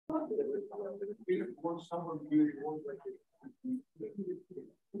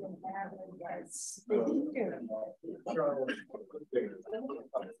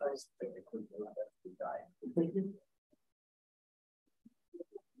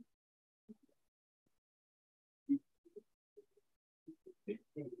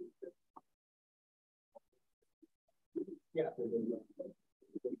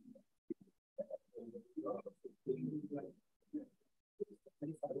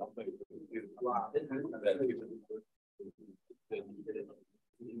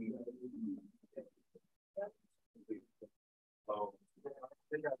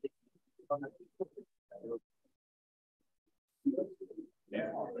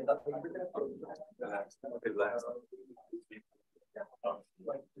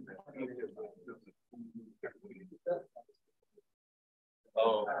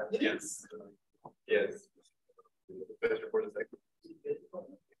Oh, yes. Yes.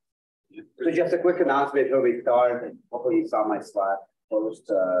 So just a quick announcement before we start. Hopefully you saw my Slack post.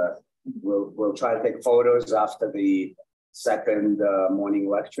 We'll try to take photos after the second morning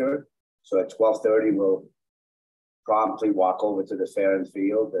lecture. So at 12:30, we'll promptly walk over to the fair and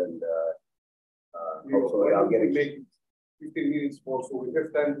field, and hopefully I'll get a 15 minutes more, so we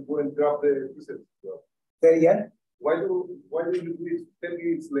have time to go and grab the pieces. Say again? Why do you do it 10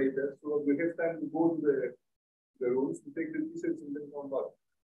 minutes later, so we have time to go to the rooms to take the pieces and then come back?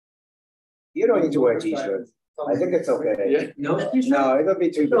 You don't need to wear t-shirts. I think it's okay. Yeah. No, No, it'll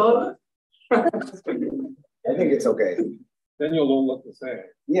be too good. I think it's okay. Then you'll all look the same.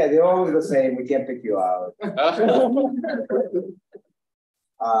 Yeah, they're always the same. We can't pick you out.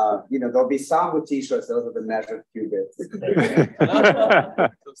 There'll be some with t-shirts. Those are the measured qubits.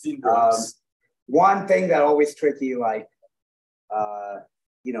 One thing that always tricky, like,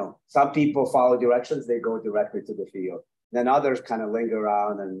 some people follow directions. They go directly to the field. Then others kind of linger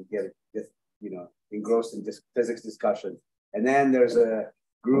around and get just, engrossed in physics discussions. And then there's a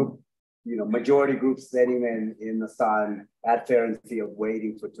group, majority group sitting in the sun at fair and field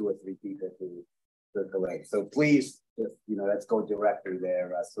waiting for 2 or 3 people to circulate. So please, just, let's go directly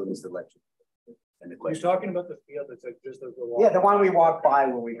there as soon as the lecture. And the question. You're talking about the field that's just as the wall. Yeah, the one we walk by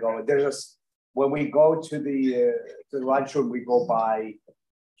when we go. When we go to the lunchroom, we go by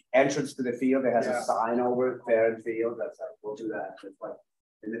entrance to the field. It has a sign over fair and field. That's how we'll do that. It's like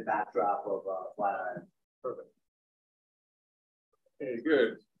in the backdrop of Flatiron. Perfect. Okay,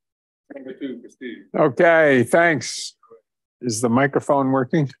 good. Thank you, Steve. Okay, thanks. Is the microphone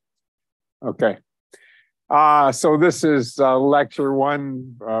working? Okay. So this is lecture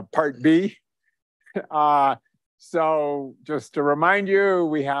 1, part B. So just to remind you,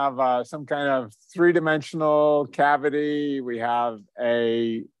 we have some kind of 3-dimensional cavity. We have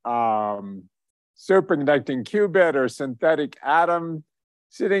a superconducting qubit or synthetic atom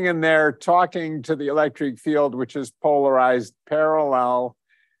sitting in there talking to the electric field, which is polarized parallel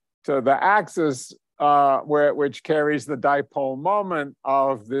to the axis which carries the dipole moment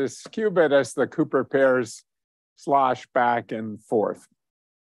of this qubit as the Cooper pairs slosh back and forth.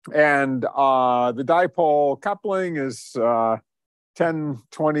 And the dipole coupling is 10,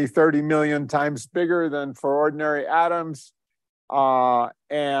 20, 30 million times bigger than for ordinary atoms. In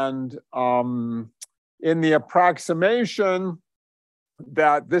the approximation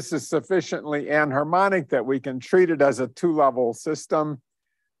that this is sufficiently anharmonic that we can treat it as a 2-level system,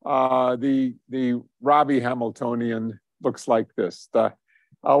 the Rabi Hamiltonian looks like this. The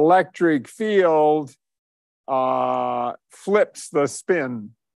electric field flips the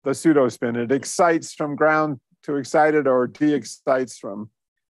spin, the pseudospin. It excites from ground to excited or de-excites from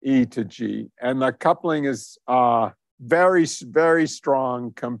E to G. And the coupling is very, very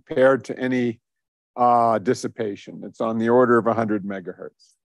strong compared to any dissipation. It's on the order of 100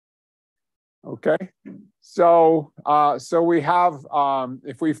 megahertz. Okay, so we have,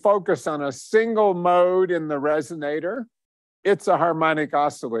 if we focus on a single mode in the resonator, it's a harmonic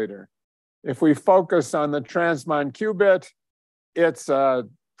oscillator. If we focus on the transmon qubit, it's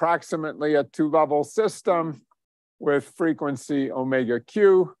approximately a 2-level system with frequency omega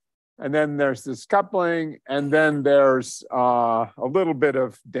q. And then there's this coupling, and then there's a little bit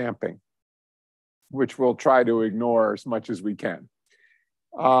of damping, which we'll try to ignore as much as we can.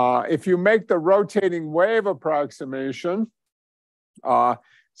 If you make the rotating wave approximation, so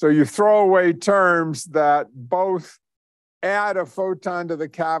you throw away terms that both add a photon to the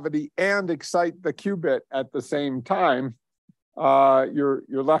cavity and excite the qubit at the same time, you're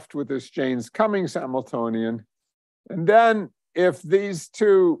left with this Jaynes-Cummings Hamiltonian. And then if these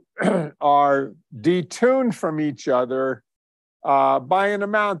two are detuned from each other by an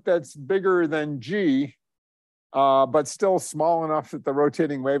amount that's bigger than G, but still small enough that the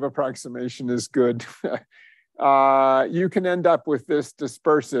rotating wave approximation is good. You can end up with this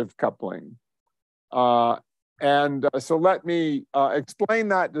dispersive coupling. So let me explain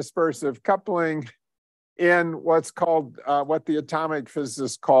that dispersive coupling in what's called, what the atomic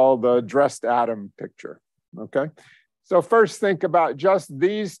physicists call the dressed atom picture, okay? So first think about just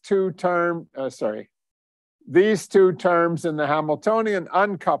these two terms in the Hamiltonian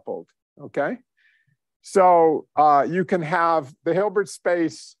uncoupled, okay? So you can have the Hilbert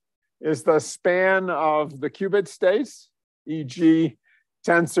space is the span of the qubit states, e.g.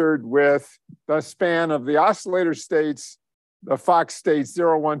 tensored with the span of the oscillator states, the Fock states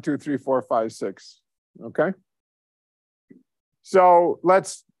 0, 1, 2, 3, 4, 5, 6, okay? So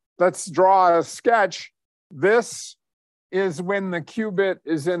let's draw a sketch. This is when the qubit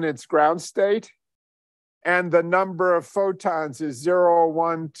is in its ground state, and the number of photons is 0,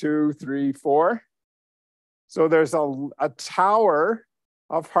 1, 2, 3, 4. So there's a tower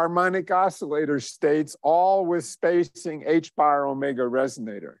of harmonic oscillator states, all with spacing h bar omega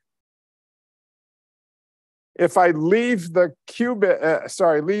resonator. If I leave the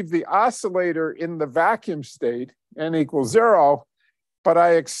qubit, leave the oscillator in the vacuum state, n equals 0, but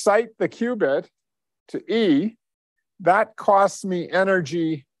I excite the qubit to E, that costs me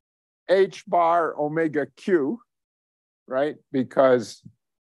energy h bar omega q, right? Because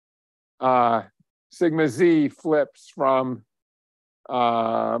sigma z flips from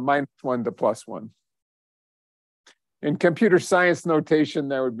 -1 to +1. In computer science notation,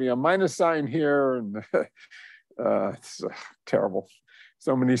 there would be a minus sign here, and it's terrible.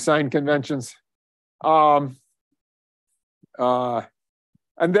 So many sign conventions. And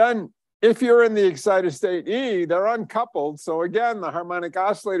then if you're in the excited state E, they're uncoupled. So again, the harmonic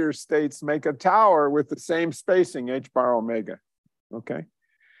oscillator states make a tower with the same spacing, h bar omega, okay?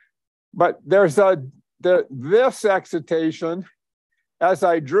 But there's this excitation, as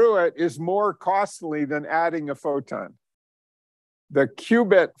I drew it, is more costly than adding a photon. The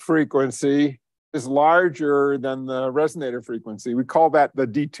qubit frequency is larger than the resonator frequency. We call that the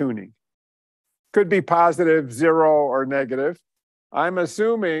detuning. Could be positive, 0, or negative. I'm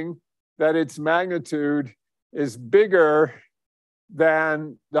assuming that its magnitude is bigger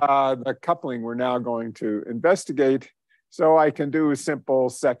than the coupling we're now going to investigate. So I can do a simple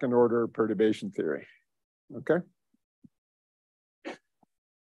second order perturbation theory, okay?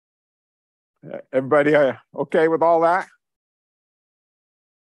 Everybody okay with all that?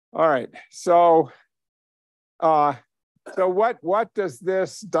 All right, so what does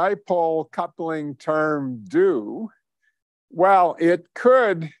this dipole coupling term do? Well, it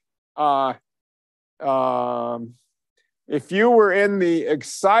could, if you were in the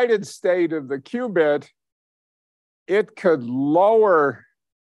excited state of the qubit, it could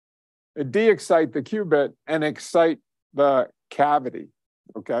de-excite the qubit and excite the cavity,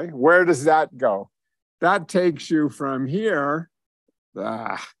 okay? Where does that go? That takes you from here,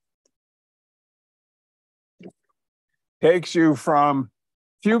 takes you from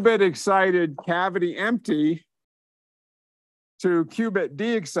qubit excited, cavity empty, to qubit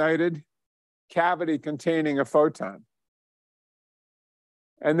de-excited, cavity containing a photon.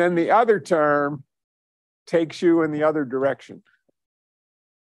 And then the other term takes you in the other direction,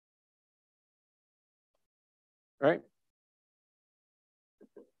 right?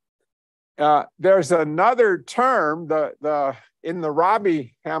 There's another term, in the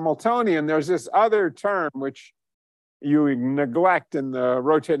Rabi Hamiltonian, there's this other term which you neglect in the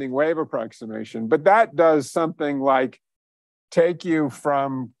rotating wave approximation, but that does something like take you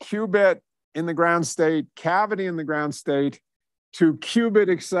from qubit in the ground state, cavity in the ground state, to qubit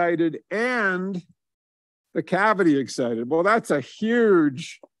excited and the cavity excited. Well, that's a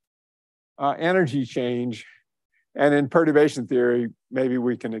huge energy change. And in perturbation theory, maybe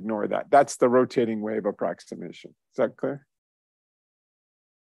we can ignore that. That's the rotating wave approximation. Is that clear?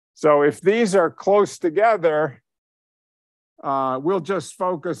 So if these are close together, we'll just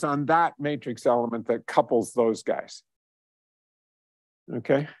focus on that matrix element that couples those guys.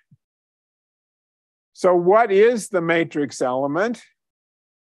 Okay. So what is the matrix element?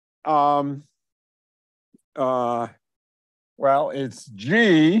 Well, it's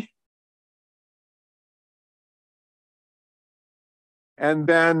G. And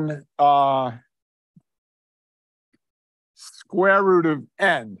then square root of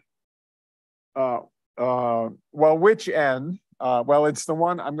n. Well, which n? Well, it's the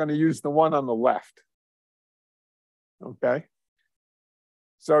one, I'm going to use the one on the left. Okay.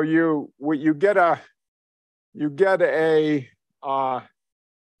 So you get a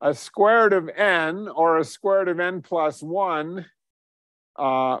square root of n or a square root of n plus 1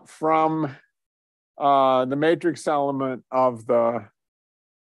 from the matrix element of the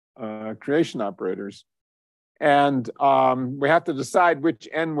creation operators. And we have to decide which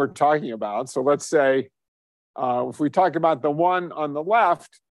n we're talking about. So let's say if we talk about the one on the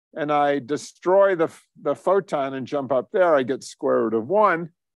left and I destroy the photon and jump up there, I get square root of 1.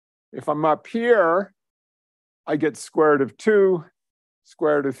 If I'm up here, I get square root of 2,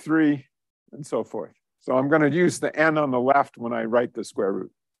 square root of 3, and so forth. So I'm going to use the n on the left when I write the square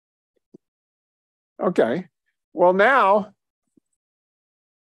root. Okay, well now,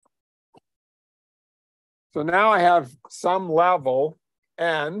 so now I have some level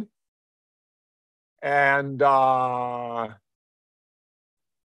n, and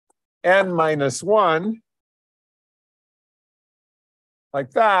n minus 1,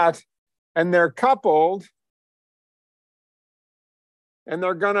 like that, and they're coupled, and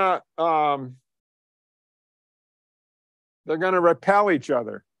they're gonna repel each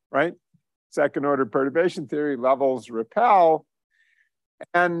other, right? Second order perturbation theory, levels repel,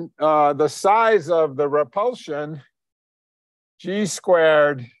 and the size of the repulsion, g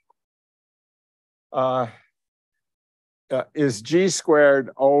squared, is g squared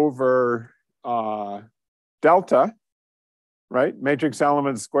over delta, right? Matrix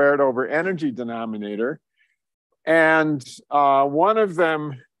element squared over energy denominator. And one of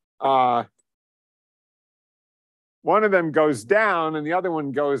them goes down and the other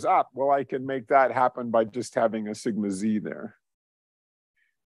one goes up. Well, I can make that happen by just having a sigma z there.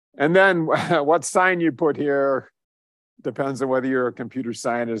 And then what sign you put here depends on whether you're a computer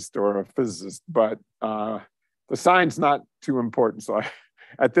scientist or a physicist, but the sign's not too important. So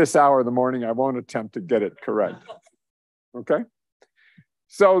at this hour of the morning, I won't attempt to get it correct. Okay?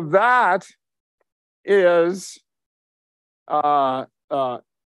 So that is, oh,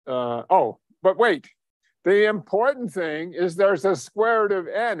 but wait. The important thing is there's a square root of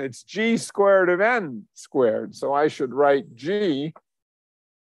n. It's g squared of n squared. So I should write g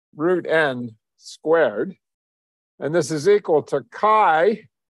root n squared. And this is equal to chi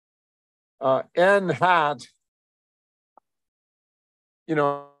n hat, you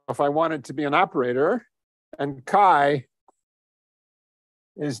know, if I want it to be an operator, and chi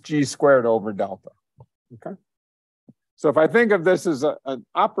is g squared over delta, okay? So if I think of this as an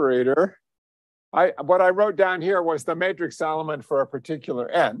operator, what I wrote down here was the matrix element for a particular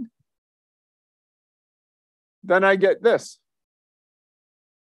n. Then I get this,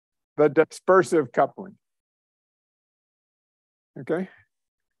 the dispersive coupling. Okay,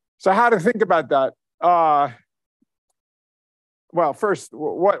 so how to think about that? Well, first,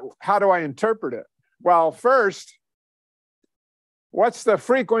 how do I interpret it? Well, first, what's the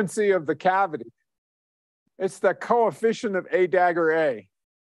frequency of the cavity? It's the coefficient of A dagger A,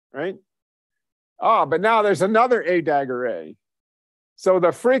 right? Oh, but now there's another A dagger A. So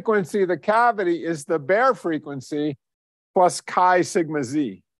the frequency of the cavity is the bare frequency plus chi sigma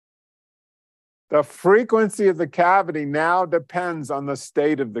z. The frequency of the cavity now depends on the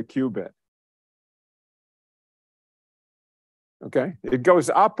state of the qubit. Okay, it goes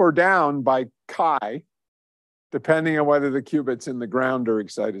up or down by chi, depending on whether the qubit's in the ground or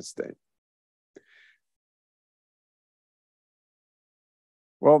excited state.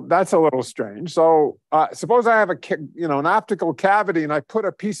 Well, that's a little strange. So suppose I have an optical cavity and I put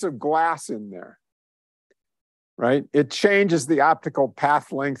a piece of glass in there, right? It changes the optical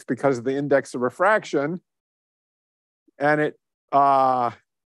path length because of the index of refraction, and it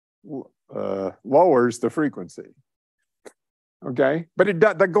lowers the frequency. Okay, but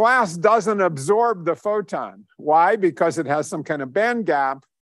the glass doesn't absorb the photon. Why? Because it has some kind of band gap,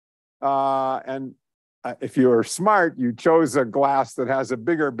 and if you're smart, you chose a glass that has a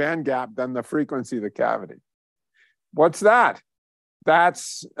bigger band gap than the frequency of the cavity. What's that?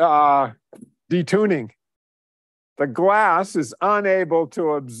 That's detuning. The glass is unable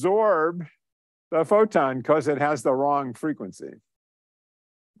to absorb the photon because it has the wrong frequency.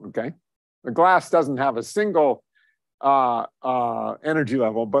 Okay, the glass doesn't have a single energy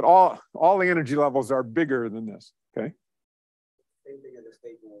level, but all the energy levels are bigger than this. Okay. Same thing in the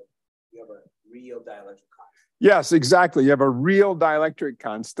statement. You have a real dielectric constant. Yes, exactly. You have a real dielectric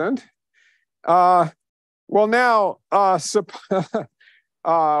constant. Well, now, well,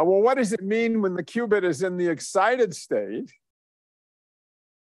 what does it mean when the qubit is in the excited state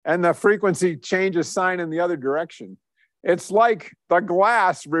and the frequency changes sign in the other direction? It's like the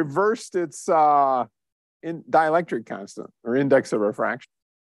glass reversed its dielectric constant or index of refraction.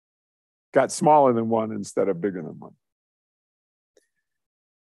 Got smaller than 1 instead of bigger than 1.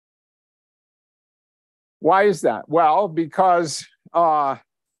 Why is that? Well, because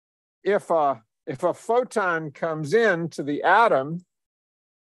if a photon comes in to the atom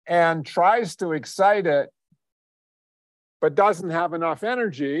and tries to excite it, but doesn't have enough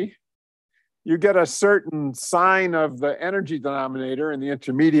energy, you get a certain sign of the energy denominator in the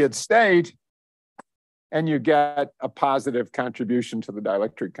intermediate state, and you get a positive contribution to the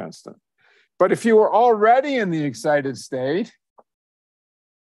dielectric constant. But if you were already in the excited state,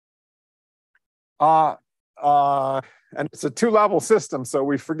 and it's a two-level system, so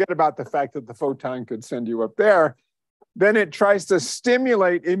we forget about the fact that the photon could send you up there, then it tries to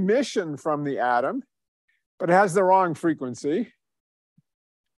stimulate emission from the atom, but it has the wrong frequency,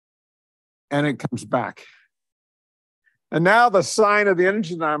 and it comes back. And now the sign of the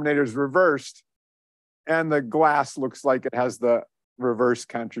energy denominator is reversed, and the glass looks like it has the reverse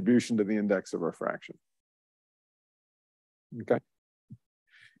contribution to the index of refraction. Okay.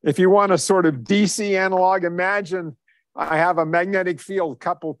 If you want a sort of DC analog, imagine I have a magnetic field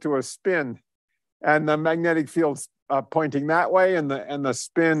coupled to a spin, and the magnetic field's pointing that way, and the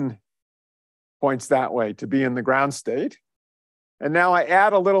spin points that way to be in the ground state. And now I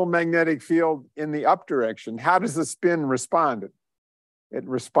add a little magnetic field in the up direction. How does the spin respond? It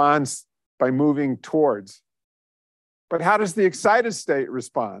responds by moving towards. But how does the excited state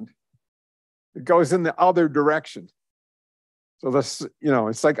respond? It goes in the other direction. So this,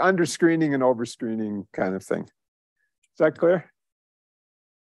 it's like underscreening and overscreening kind of thing. Is that clear?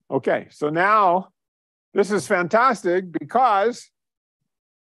 Okay, so now this is fantastic because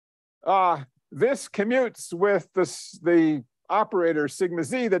this commutes with the operator sigma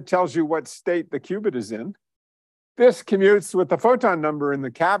z that tells you what state the qubit is in. This commutes with the photon number in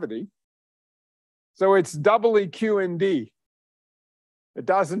the cavity. So it's doubly Q and D. It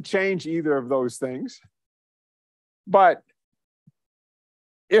doesn't change either of those things. But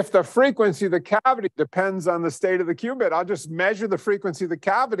if the frequency of the cavity depends on the state of the qubit, I'll just measure the frequency of the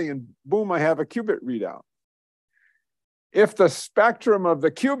cavity and boom, I have a qubit readout. If the spectrum of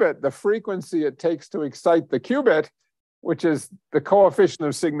the qubit, the frequency it takes to excite the qubit, which is the coefficient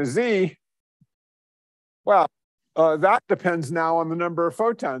of sigma z, well, that depends now on the number of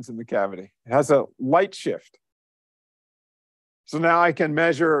photons in the cavity. It has a light shift. So now I can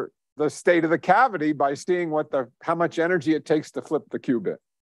measure the state of the cavity by seeing how much energy it takes to flip the qubit.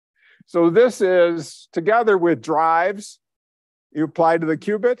 So this is, together with drives you apply to the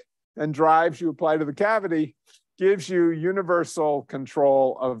qubit and drives you apply to the cavity, gives you universal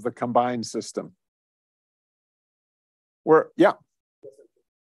control of the combined system. Yeah.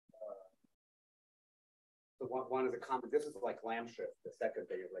 So one of the common, this is like lamp shift. The second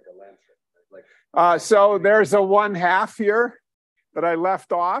thing is like a lamp shift. So there's a 1/2 here that I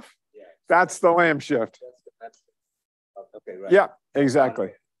left off. Yeah. That's the lamp shift. That's okay, right. Yeah,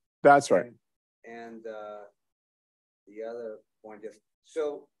 exactly. That's right. And the other point is,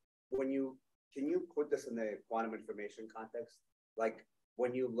 so can you put this in the quantum information context? Like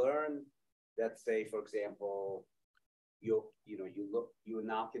when you learn that, say, for example, you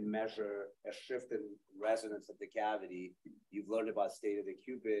now can measure a shift in resonance of the cavity. You've learned about state of the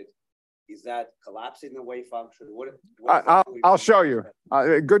qubit. Is that collapsing the wave function? I'll show you.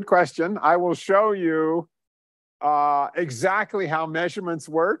 Good question. I will show you exactly how measurements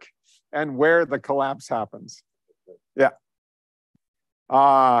work and where the collapse happens. Yeah.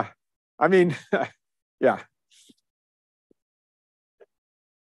 Yeah.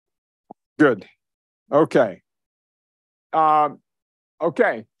 Good. Okay.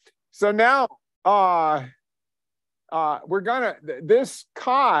 Okay. So now this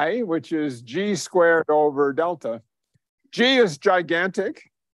chi, which is g squared over delta, g is gigantic.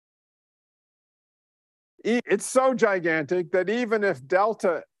 It's so gigantic that even if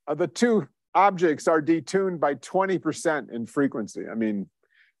delta, the two objects are detuned by 20% in frequency,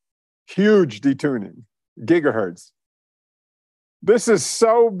 huge detuning, gigahertz. This is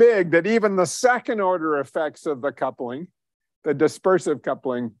so big that even the second order effects of the coupling, the dispersive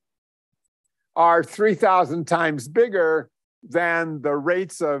coupling, are 3,000 times bigger than the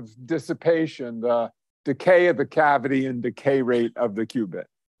rates of dissipation, the decay of the cavity and decay rate of the qubit.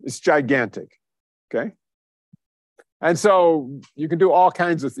 It's gigantic, okay? And so you can do all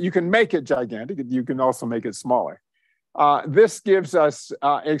kinds of, you can make it gigantic, you can also make it smaller. This gives us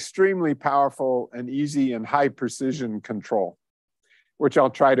extremely powerful and easy and high precision control, which I'll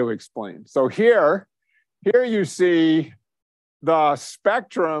try to explain. So here you see the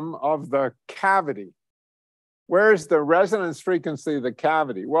spectrum of the cavity. Where's the resonance frequency of the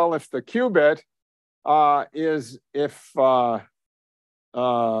cavity? Well, if the qubit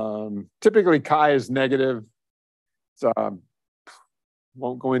typically chi is negative,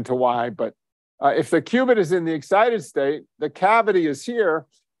 won't go into why, but if the qubit is in the excited state, the cavity is here,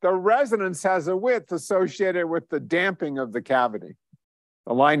 the resonance has a width associated with the damping of the cavity.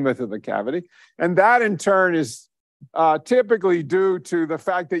 the line width of the cavity. And that in turn is typically due to the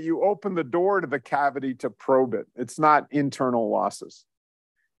fact that you open the door to the cavity to probe it. It's not internal losses.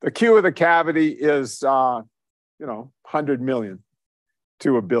 The Q of the cavity is, 100 million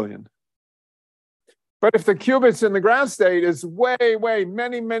to a billion. But if the qubits in the ground state is way,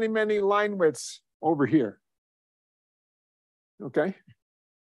 many line widths over here, okay?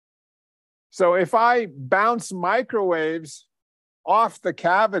 So if I bounce microwaves off the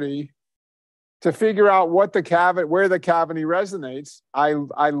cavity to figure out what the cavity, where the cavity resonates, I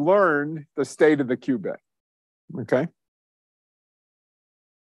learn the state of the qubit, okay?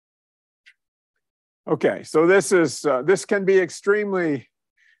 Okay, so this is, this can be extremely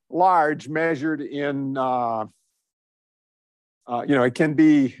large, measured in, it can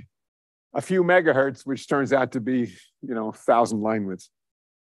be a few megahertz, which turns out to be, 1,000 line widths.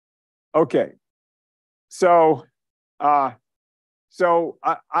 Okay, so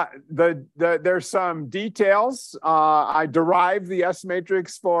there's some details. I derived the S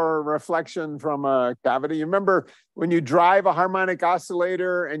matrix for reflection from a cavity. You remember when you drive a harmonic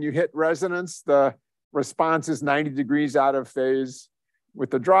oscillator and you hit resonance, the response is 90 degrees out of phase with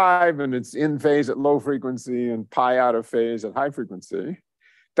the drive, and it's in phase at low frequency and pi out of phase at high frequency.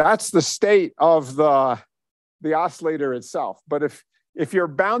 That's the state of the oscillator itself. But if you're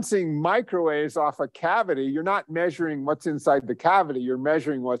bouncing microwaves off a cavity, you're not measuring what's inside the cavity, you're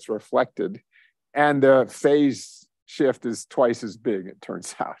measuring what's reflected. And the phase shift is twice as big, it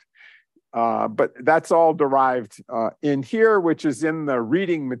turns out. But that's all derived in here, which is in the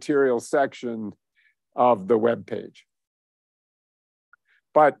reading material section of the web page.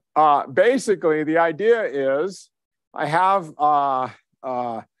 But basically, the idea is I have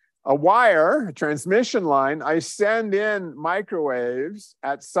a wire, a transmission line. I send in microwaves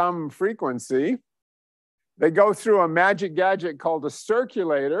at some frequency. They go through a magic gadget called a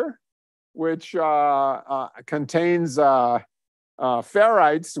circulator, which contains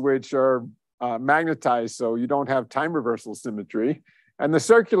ferrites, which are magnetized, so you don't have time reversal symmetry. And the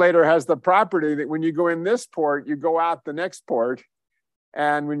circulator has the property that when you go in this port, you go out the next port.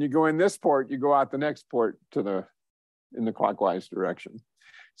 And when you go in this port, you go out the next port in the clockwise direction.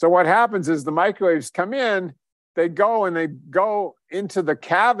 So what happens is the microwaves come in, they go into the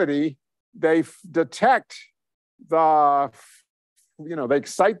cavity, they detect they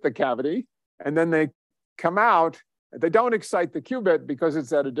excite the cavity, and then they come out. They don't excite the qubit because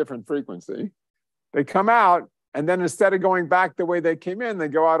it's at a different frequency. They come out, and then instead of going back the way they came in, they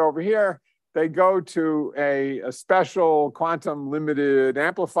go out over here. They go to a special quantum limited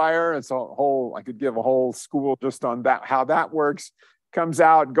amplifier. It's a whole, I could give a whole school just on that, how that works. Comes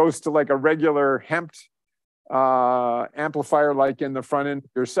out, goes to like a regular hemped amplifier, like in the front end of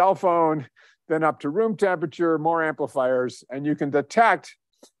your cell phone, then up to room temperature, more amplifiers, and you can detect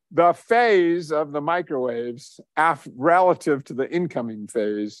the phase of the microwaves relative to the incoming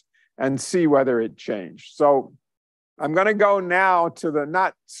phase and see whether it changed. So I'm going to go now to the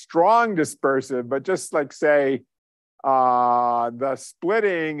not strong dispersive, but just like say the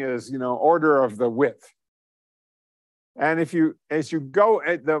splitting is order of the width. And as you go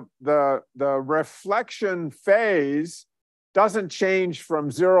at the reflection phase doesn't change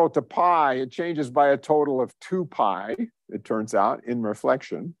from 0 to pi. It changes by a total of 2 pi. It turns out in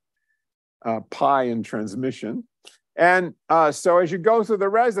reflection, pi in transmission. And so as you go through the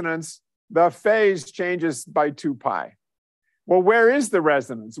resonance, the phase changes by 2 pi. Well, where is the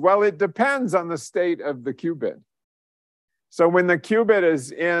resonance? Well, it depends on the state of the qubit. So when the qubit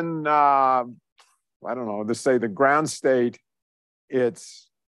is in, let's say the ground state, it's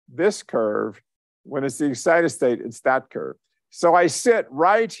this curve. When it's the excited state, it's that curve. So I sit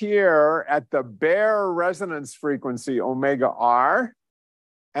right here at the bare resonance frequency, omega r,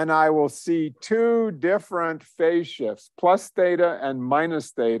 and I will see 2 different phase shifts, plus theta and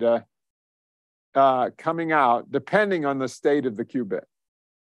minus theta, coming out depending on the state of the qubit.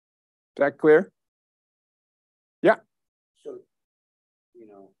 Is that clear? Yeah. So,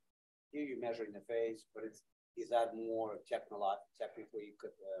 here you're measuring the phase, but is that more technically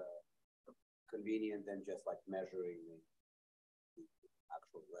convenient than just like measuring the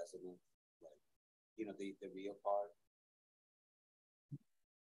actual resonance, like the real part?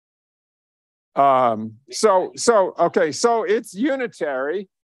 So it's unitary.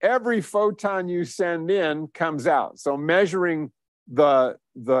 Every photon you send in comes out. So measuring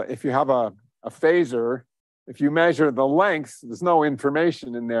if you have a phasor, if you measure the length, there's no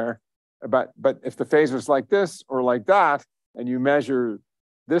information in there. But if the phasor is like this or like that, and you measure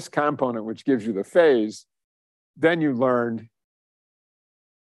this component, which gives you the phase, then you learn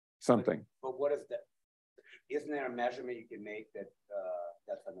something. But what is that? isn't there a measurement you can make that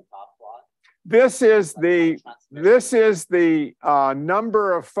that's on the top plot? This is the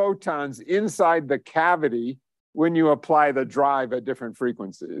number of photons inside the cavity when you apply the drive at different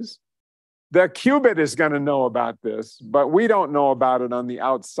frequencies. The qubit is going to know about this, but we don't know about it on the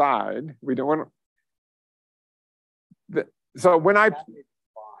outside. We don't want to. So when the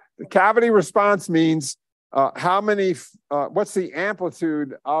cavity response means what's the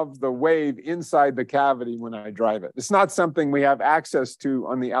amplitude of the wave inside the cavity when I drive it? It's not something we have access to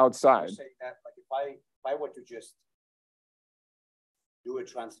on the outside. You're saying that, like if I were to just do a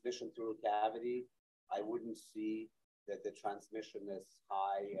transmission through a cavity, I wouldn't see that the transmission is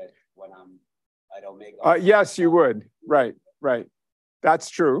high when at omega. Yes, you would. Right. That's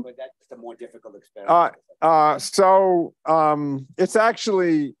true. But that's a more difficult experiment. It's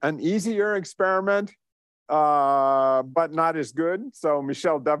actually an easier experiment, but not as good. So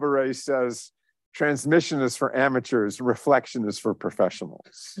Michel Devereux says, transmission is for amateurs, reflection is for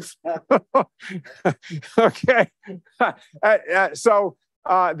professionals. Okay.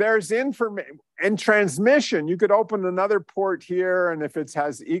 There's information in transmission. You could open another port here, and if it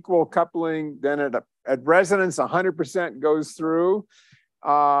has equal coupling, then at resonance, 100% goes through.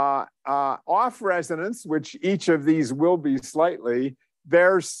 Off resonance, which each of these will be slightly,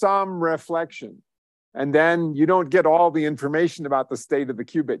 there's some reflection. And then you don't get all the information about the state of the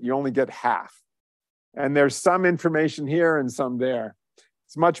qubit. You only get half. And there's some information here and some there.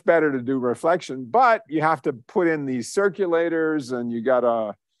 It's much better to do reflection, but you have to put in these circulators, and you got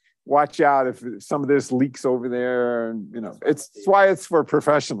to watch out if some of this leaks over there. And it's why it's for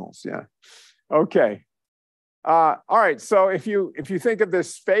professionals. Yeah. Okay. All right. So if you think of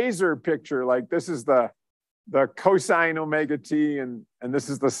this phasor picture, like this is the cosine omega t, and this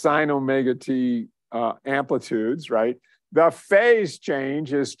is the sine omega t amplitudes, right? The phase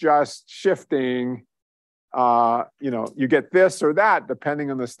change is just shifting. You get this or that depending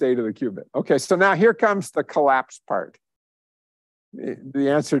on the state of the qubit. Okay, so now here comes the collapse part. The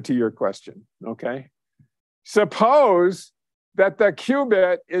answer to your question, okay? Suppose that the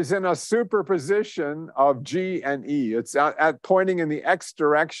qubit is in a superposition of G and E. It's pointing in the X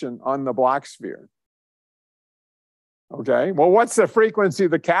direction on the Bloch sphere. Okay, well, what's the frequency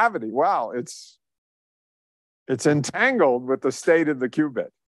of the cavity? Well, it's entangled with the state of the qubit,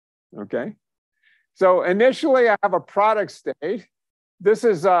 okay? So initially I have a product state. This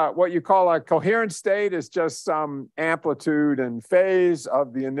is what you call a coherent state. Is just some amplitude and phase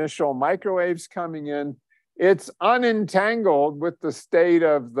of the initial microwaves coming in. It's unentangled with the state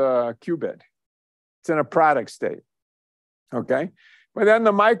of the qubit. It's in a product state, okay? But then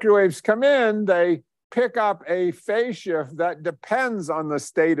the microwaves come in, they pick up a phase shift that depends on the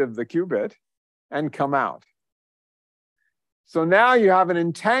state of the qubit and come out. So now you have an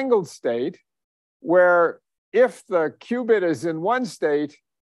entangled state where if the qubit is in one state,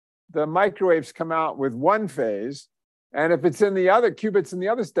 the microwaves come out with one phase. And if it's in the other, qubit's in the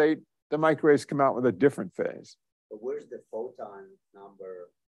other state, the microwaves come out with a different phase. But where's the photon number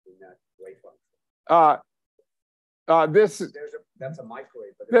in that waveform? That's a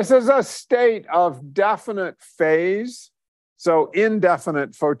microwave. This is a state of definite phase, so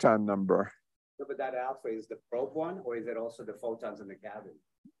indefinite photon number. No, but that alpha is the probe one, or is it also the photons in the cavity?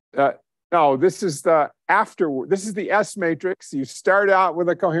 No, this is the afterward. This is the S matrix. You start out with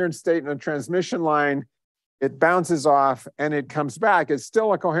a coherent state in a transmission line. It bounces off and it comes back. It's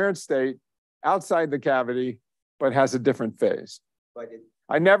still a coherent state outside the cavity, but has a different phase.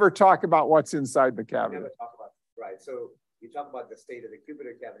 I never talk about what's inside the cavity. Never talk about, right. So you talk about the state of the qubit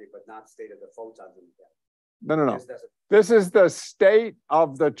cavity, but not state of the photons in the cavity. No. This is the state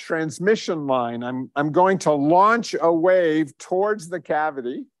of the transmission line. I'm going to launch a wave towards the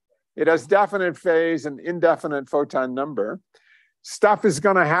cavity. It has definite phase and indefinite photon number. Stuff is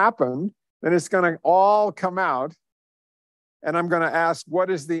going to happen, then it's going to all come out. And I'm going to ask, what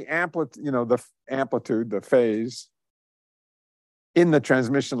is the amplitude, the phase in the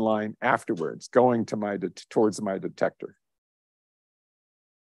transmission line afterwards, going to towards my detector.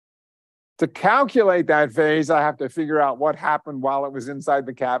 To calculate that phase, I have to figure out what happened while it was inside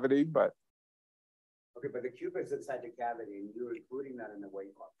the cavity, but. Okay, but the qubit's inside the cavity, and you're including that in the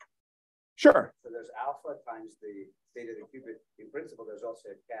waveform. Sure. So there's alpha times the state of the qubit. In principle, there's also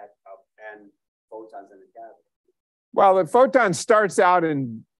a cat of n photons in the cavity. Well, the photon starts out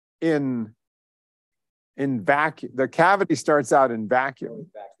in vacuum. The cavity starts out in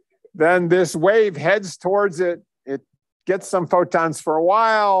vacuum. Then this wave heads towards it. It gets some photons for a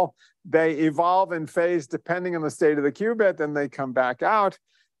while. They evolve in phase depending on the state of the qubit. Then they come back out.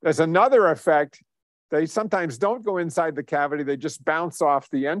 There's another effect. They sometimes don't go inside the cavity. They just bounce off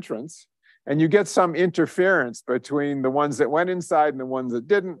the entrance. And you get some interference between the ones that went inside and the ones that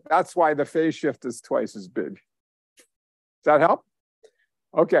didn't. That's why the phase shift is twice as big. Does that help?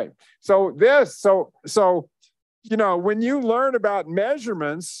 Okay, so when you learn about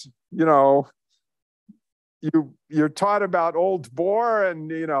measurements, you're taught about old Bohr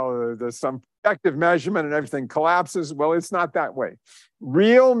and, there's some effective measurement and everything collapses. Well, it's not that way.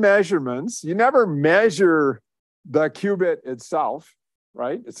 Real measurements, you never measure the qubit itself,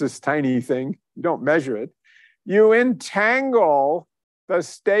 right? It's this tiny thing. You don't measure it. You entangle the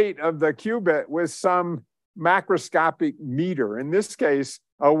state of the qubit with some macroscopic meter. In this case,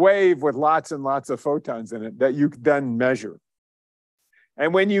 a wave with lots and lots of photons in it that you then measure.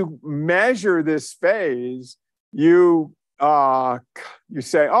 And when you measure this phase, you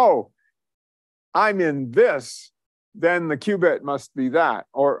say, oh, I'm in this, then the qubit must be that.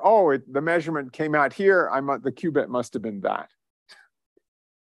 Or, oh, the measurement came out here, the qubit must have been that.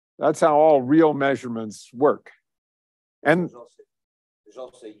 That's how all real measurements work. And there's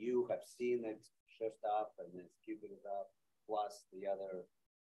also you have seen it shift up and then qubit is up, plus the other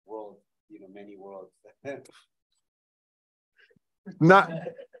world, many worlds.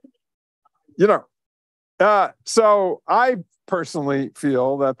 So I personally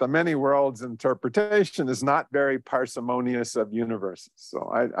feel that the many worlds interpretation is not very parsimonious of universes.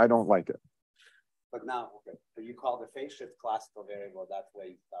 So I don't like it. But now, okay, so you call the phase shift classical variable, that's where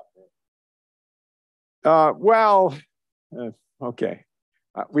you stop there. Okay.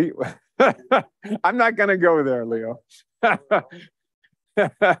 I'm not going to go there, Leo. But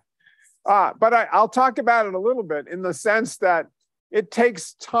I'll talk about it a little bit in the sense that it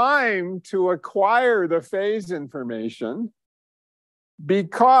takes time to acquire the phase information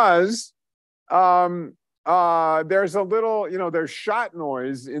because there's a little, there's shot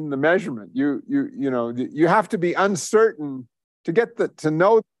noise in the measurement. You have to be uncertain to get to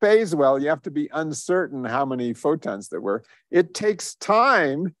know phase well. You have to be uncertain how many photons there were. It takes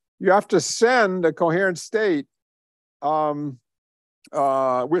time. You have to send a coherent state with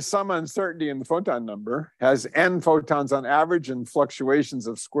some uncertainty in the photon number, has n photons on average and fluctuations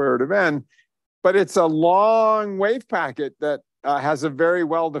of square root of n, but it's a long wave packet that has a very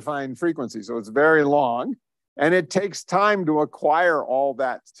well-defined frequency. So it's very long, and it takes time to acquire all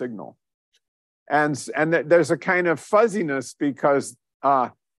that signal. And there's a kind of fuzziness because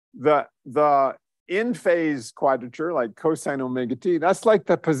the in-phase quadrature, like cosine omega t, that's like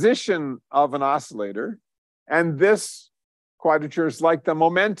the position of an oscillator. And this quadrature is like the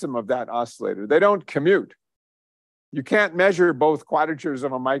momentum of that oscillator. They don't commute. You can't measure both quadratures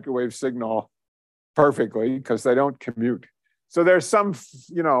of a microwave signal perfectly because they don't commute. So there's some,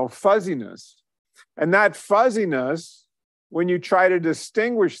 fuzziness. And that fuzziness, when you try to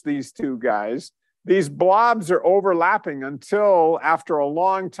distinguish these two guys, these blobs are overlapping until after a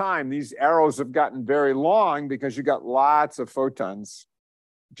long time, these arrows have gotten very long because you got lots of photons.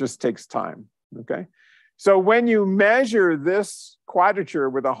 It just takes time, okay? So when you measure this quadrature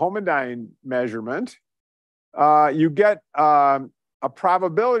with a homodyne measurement, you get a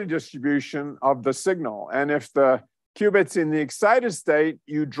probability distribution of the signal. And if the qubit's in the excited state,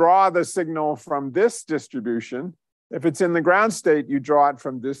 you draw the signal from this distribution. If it's in the ground state, you draw it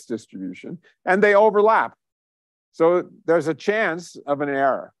from this distribution, and they overlap. So there's a chance of an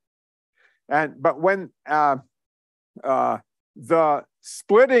error. But when the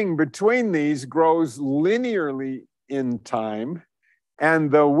splitting between these grows linearly in time,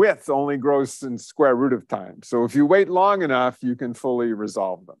 and the width only grows in square root of time. So if you wait long enough, you can fully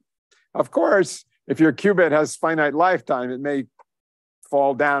resolve them. Of course, if your qubit has finite lifetime, it may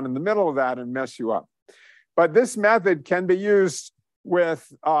fall down in the middle of that and mess you up. But this method can be used with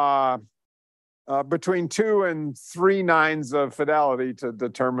between 2 and 3 nines of fidelity to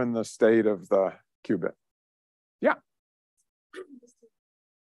determine the state of the qubit. Yeah. From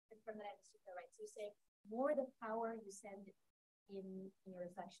that I understood that right. So you say more the power you send in your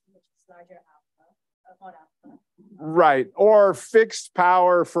reflection, which is larger alpha, mod alpha. Right, or fixed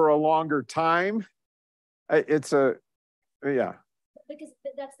power for a longer time. It's a, yeah. Because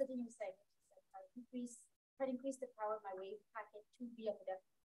that's the thing you say. Try to increase the power of my wave packet to be of a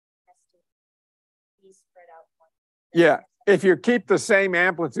has to be spread out more. Yeah, if you keep the same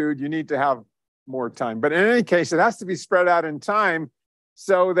amplitude, you need to have more time. But in any case, it has to be spread out in time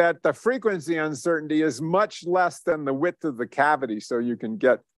so that the frequency uncertainty is much less than the width of the cavity, so you can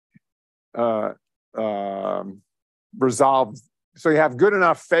get resolved. So you have good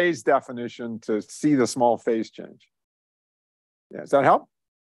enough phase definition to see the small phase change. Yeah, does that help?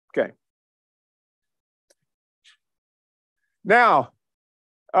 Okay. Now,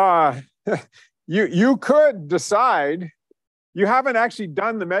 you could decide you haven't actually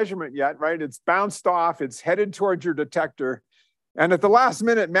done the measurement yet, right? It's bounced off, it's headed towards your detector. And at the last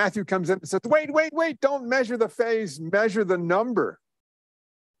minute, Matthew comes in and says, wait, don't measure the phase, measure the number.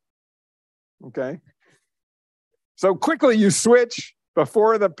 Okay. So quickly you switch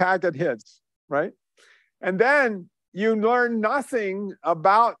before the packet hits, right? And then you learn nothing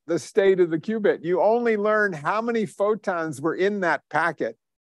about the state of the qubit. You only learn how many photons were in that packet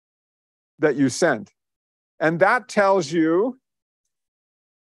that you sent. And that tells you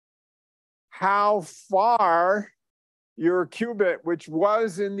how far your qubit, which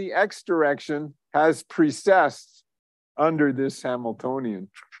was in the x direction, has precessed under this Hamiltonian.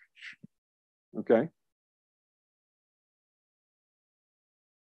 Okay?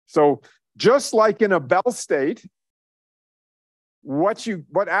 So just like in a Bell state, what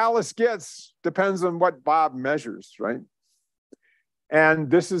Alice gets depends on what Bob measures, right? And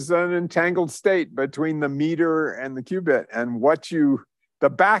this is an entangled state between the meter and the qubit. And the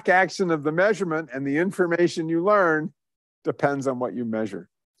back action of the measurement and the information you learn depends on what you measure.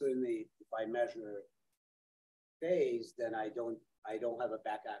 So if I measure phase, then I don't have a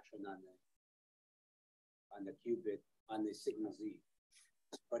back action on the qubit, on the signal Z.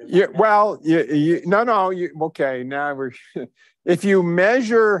 Yeah, well, okay, now we're, if you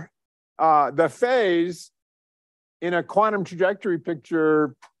measure the phase in a quantum trajectory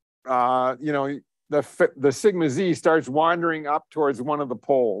picture, the sigma Z starts wandering up towards one of the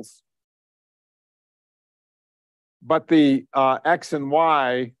poles. But the X and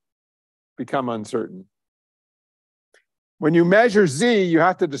Y become uncertain. When you measure Z, you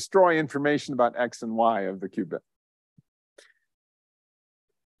have to destroy information about X and Y of the qubit.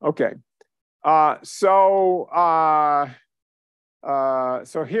 Okay, so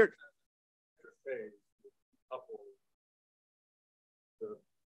here. Couple the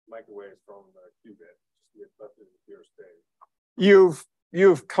microwaves from the qubit, just get left in the pure state.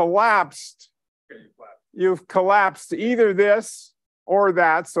 You've collapsed. Okay, You've collapsed either this or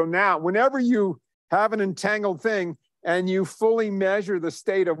that. So now, whenever you have an entangled thing and you fully measure the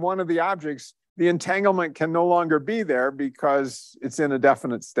state of one of the objects, the entanglement can no longer be there because it's in a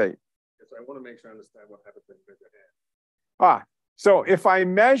definite state. So I want to make sure I understand what happens when you measure n. So if I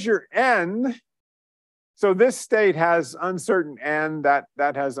measure n, so this state has uncertain n, that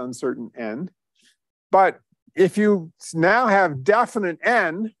has uncertain n. But if you now have definite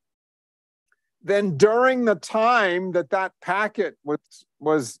n, then during the time that packet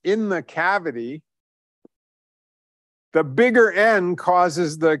was in the cavity, the bigger n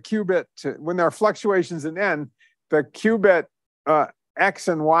causes the qubit to, when there are fluctuations in n, the qubit X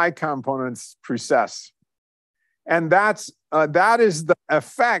and Y components precess. And that is the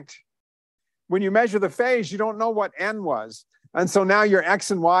effect. When you measure the phase, you don't know what n was. And so now your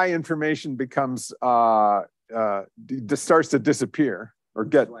X and Y information becomes, starts to disappear or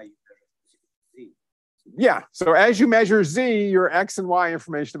get. Yeah, so as you measure Z, your X and Y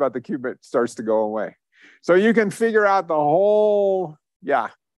information about the qubit starts to go away. So you can figure out the whole,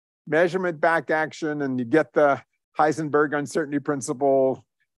 measurement back action, and you get the Heisenberg uncertainty principle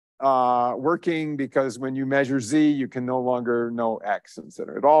working, because when you measure Z, you can no longer know X,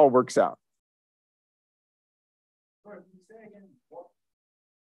 etc. It all works out. Sorry, can you say again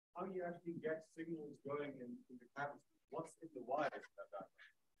how you actually get signals going in the cavity? What's in the wires at that?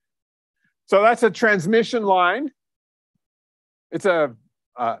 So that's a transmission line. It's a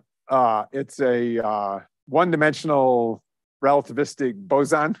one-dimensional relativistic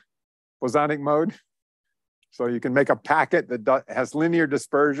bosonic mode. So you can make a packet that has linear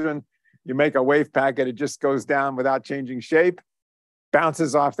dispersion. You make a wave packet, it just goes down without changing shape,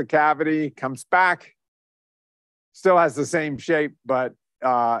 bounces off the cavity, comes back, still has the same shape, but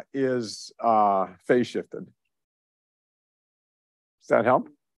is phase shifted. Does that help?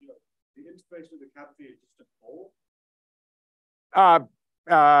 The interface with the cavity is just a hole?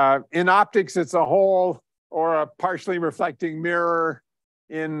 In optics, it's a hole or a partially reflecting mirror.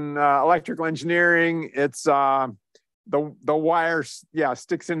 In electrical engineering, it's the wire,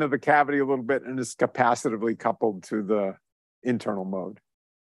 sticks into the cavity a little bit and is capacitively coupled to the internal mode.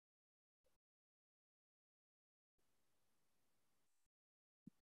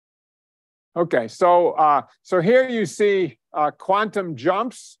 Okay, so here you see quantum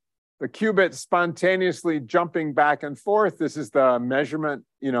jumps. The qubit spontaneously jumping back and forth. This is the measurement,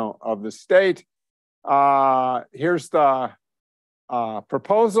 of the state. Here's the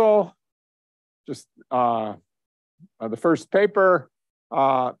proposal, just the first paper.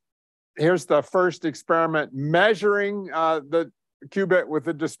 Here's the first experiment measuring the qubit with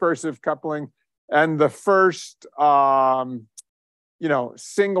the dispersive coupling, and the first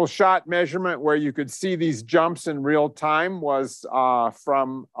single shot measurement where you could see these jumps in real time was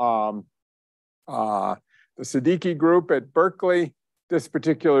from the Siddiqui group at Berkeley. This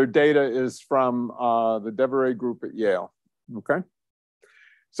particular data is from the Devereux group at Yale, okay?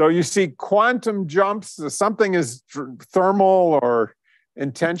 So you see quantum jumps, something is thermal or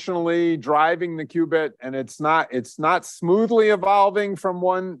intentionally driving the qubit, and it's not smoothly evolving from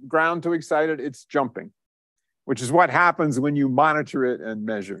one ground to excited, it's jumping, which is what happens when you monitor it and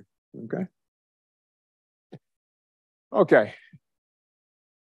measure, okay? Okay.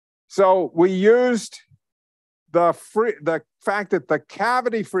 So we used the fact that the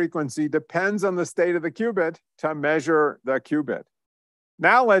cavity frequency depends on the state of the qubit to measure the qubit.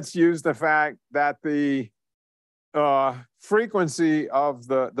 Now let's use the fact that the frequency of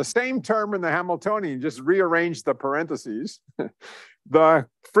the same term in the Hamiltonian, just rearrange the parentheses. The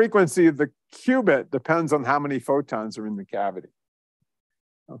frequency of the qubit depends on how many photons are in the cavity.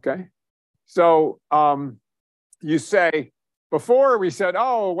 Okay, so you say, before we said,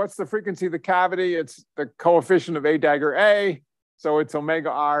 oh, what's the frequency of the cavity? It's the coefficient of A dagger A, so it's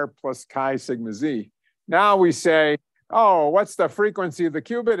omega R plus chi sigma Z. Now we say, oh, what's the frequency of the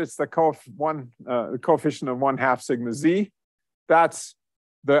qubit? It's the coefficient of 1/2 sigma Z. That's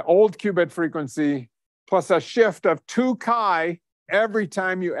the old qubit frequency plus a shift of 2 chi every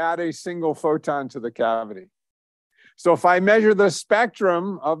time you add a single photon to the cavity. So if I measure the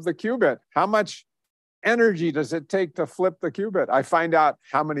spectrum of the qubit, how much energy does it take to flip the qubit? I find out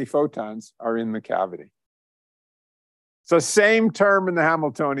how many photons are in the cavity. So same term in the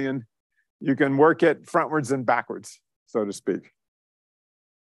Hamiltonian. You can work it frontwards and backwards, so to speak.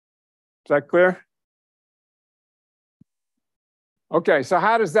 Is that clear? Okay, so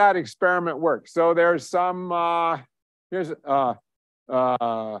how does that experiment work? So there's some, here's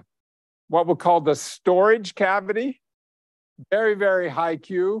what we'll call the storage cavity, very, very high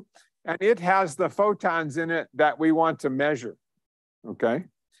Q, and it has the photons in it that we want to measure, okay?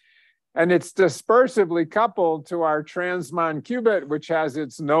 And it's dispersively coupled to our transmon qubit, which has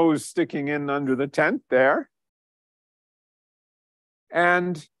its nose sticking in under the tent there.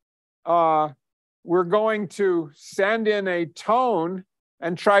 And we're going to send in a tone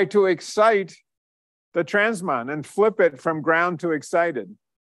and try to excite the transmon and flip it from ground to excited.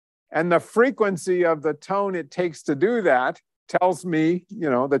 And the frequency of the tone it takes to do that tells me,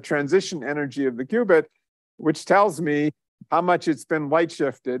 the transition energy of the qubit, which tells me how much it's been light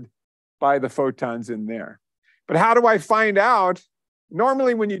shifted by the photons in there. But how do I find out?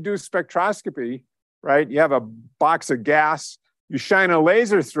 Normally when you do spectroscopy, right, you have a box of gas, you shine a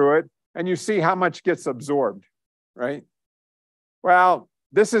laser through it, and you see how much gets absorbed, right? Well,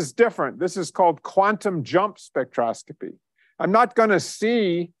 this is different. This is called quantum jump spectroscopy. I'm not going to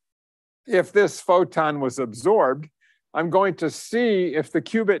see if this photon was absorbed. I'm going to see if the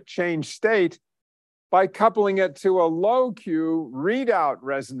qubit changed state by coupling it to a low Q readout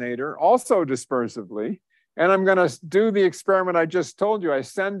resonator, also dispersively. And I'm going to do the experiment I just told you. I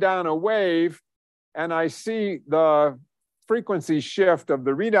send down a wave, and I see the frequency shift of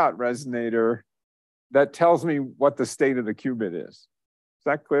the readout resonator that tells me what the state of the qubit is. Is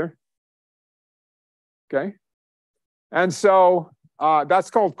that clear? Okay. And so that's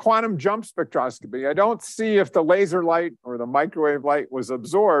called quantum jump spectroscopy. I don't see if the laser light or the microwave light was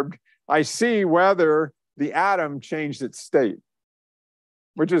absorbed. I see whether the atom changed its state,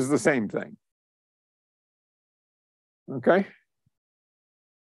 which is the same thing. Okay.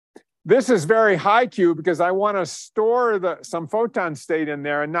 This is very high Q because I want to store some photon state in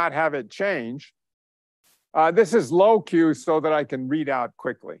there and not have it change. This is low Q so that I can read out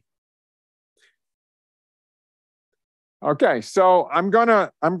quickly. Okay, so I'm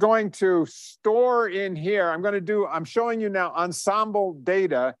going to store in here. I'm showing you now ensemble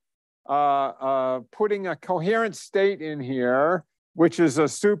data, putting a coherent state in here, which is a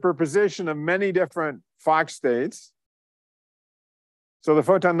superposition of many different Fock states. So the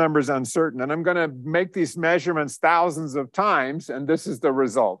photon number is uncertain, and I'm going to make these measurements thousands of times, and this is the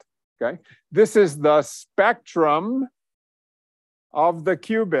result. Okay, this is the spectrum of the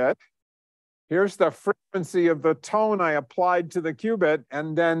qubit. Here's the frequency of the tone I applied to the qubit,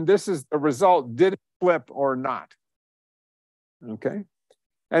 and then this is the result. Did it flip or not? Okay,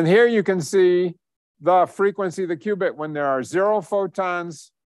 and here you can see the frequency of the qubit when there are 0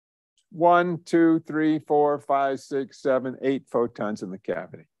 photons, 1, 2, 3, 4, 5, 6, 7, 8 photons in the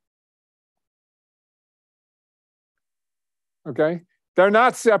cavity. Okay, they're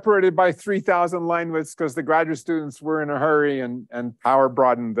not separated by 3,000 line widths because the graduate students were in a hurry and power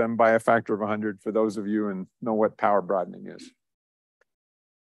broadened them by a factor of 100 for those of you who know what power broadening is.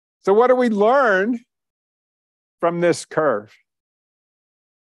 So what do we learn from this curve?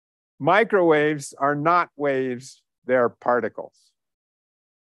 Microwaves are not waves, they're particles.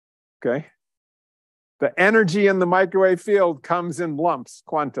 Okay? The energy in the microwave field comes in lumps,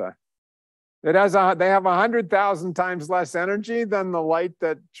 quanta. They have 100,000 times less energy than the light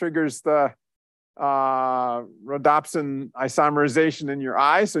that triggers the rhodopsin isomerization in your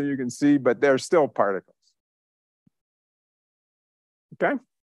eye, so you can see, but they're still particles. Okay?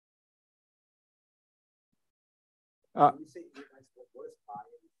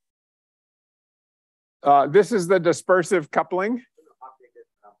 This is the dispersive coupling.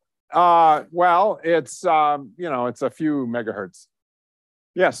 Well, it's it's a few megahertz.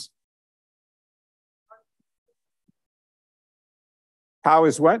 Yes. How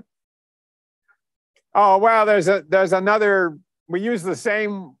is what? Oh, well, there's another. We use the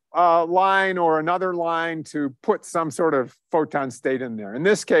same line or another line to put some sort of photon state in there. In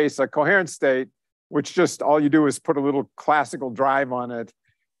this case, a coherent state, which just all you do is put a little classical drive on it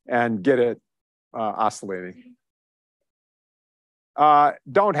and get it oscillating.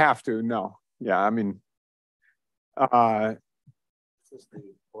 Don't have to, no. Yeah, I mean,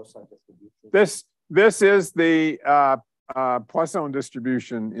 this is the Poisson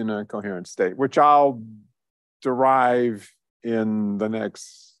distribution in a coherent state, which I'll derive in the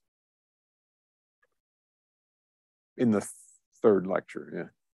third lecture. Yeah.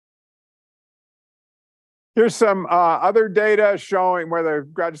 Here's some other data showing where the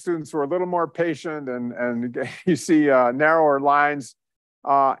graduate students were a little more patient, and you see narrower lines.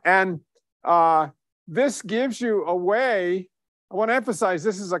 This gives you a way. I want to emphasize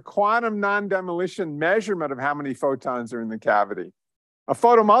this is a quantum non-demolition measurement of how many photons are in the cavity. A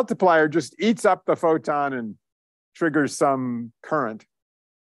photomultiplier just eats up the photon and triggers some current.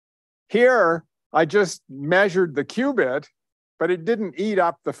 Here, I just measured the qubit, but it didn't eat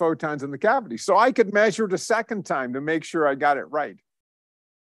up the photons in the cavity. So I could measure it a second time to make sure I got it right.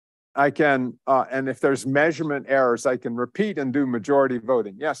 I can, and if there's measurement errors, I can repeat and do majority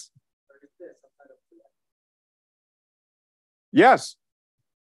voting. Yes? Yes.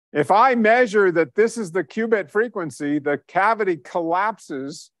 If I measure that this is the qubit frequency, the cavity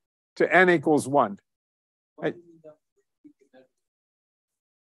collapses to n equals 1.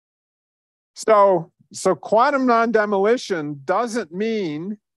 So quantum non-demolition doesn't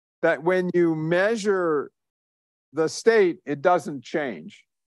mean that when you measure the state, it doesn't change.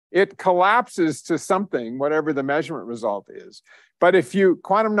 It collapses to something, whatever the measurement result is. But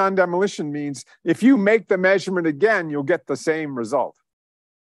quantum non-demolition means if you make the measurement again, you'll get the same result.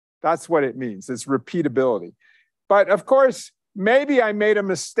 That's what it means. It's repeatability. But of course, maybe I made a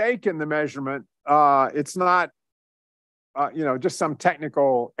mistake in the measurement. It's not, just some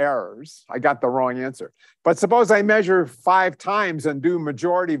technical errors. I got the wrong answer. But suppose I measure 5 times and do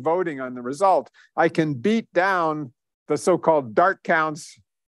majority voting on the result. I can beat down the so-called dark counts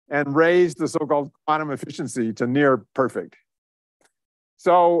and raise the so-called quantum efficiency to near perfect.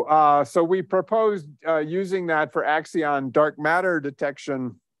 So we proposed using that for axion dark matter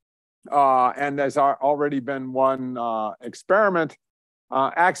detection, and there's already been one experiment.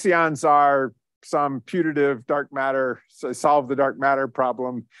 Axions are some putative dark matter, so solve the dark matter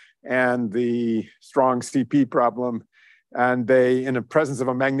problem and the strong CP problem, and they, in the presence of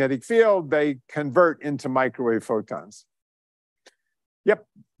a magnetic field, they convert into microwave photons. Yep.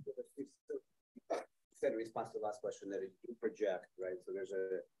 In response to the last question that you project, right? So there's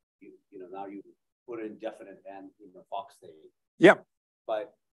now you put in definite and Fox state. Yep.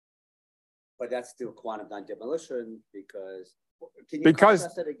 But that's still quantum non-demolition because can you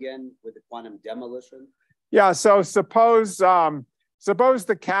contrast it again with the quantum demolition? Yeah. So suppose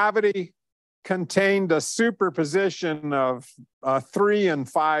the cavity contained a superposition of 3 and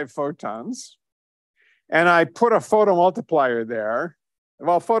 5 photons, and I put a photomultiplier there.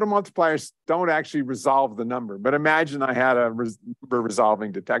 Well, photomultipliers don't actually resolve the number, but imagine I had a number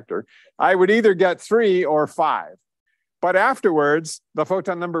resolving detector. I would either get 3 or 5, but afterwards, the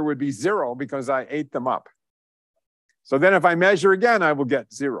photon number would be 0 because I ate them up. So then if I measure again, I will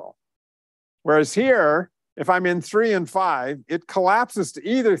get 0. Whereas here, if I'm in 3 and 5, it collapses to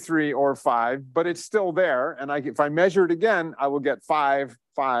either 3 or 5, but it's still there. And if I measure it again, I will get 5,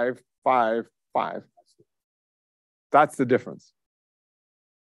 5, 5, 5. That's the difference.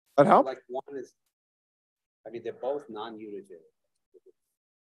 That help? Like one is, they're both non-unitary.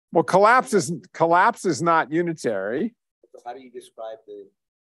 Well, collapse is not unitary. So how do you describe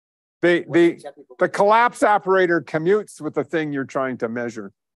the collapse operator commutes with the thing you're trying to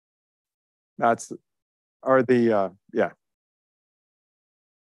measure? That's, or the, yeah.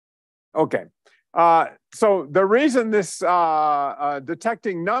 Okay. So the reason this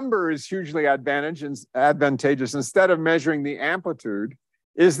detecting number is hugely advantageous, instead of measuring the amplitude,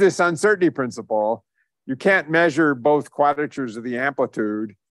 is this uncertainty principle. You can't measure both quadratures of the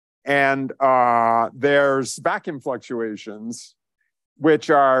amplitude, and there's vacuum fluctuations, which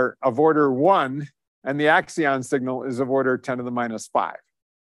are of order 1, and the axion signal is of order 10 to the minus 5.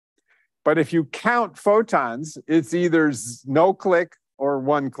 But if you count photons, it's either no click or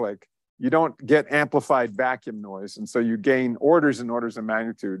 1 click. You don't get amplified vacuum noise, and so you gain orders and orders of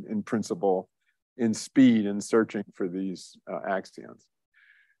magnitude in principle in speed in searching for these axions.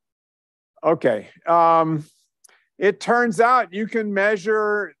 Okay. It turns out you can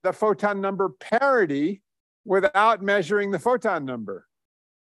measure the photon number parity without measuring the photon number.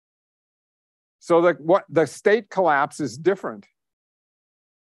 So the state collapse is different.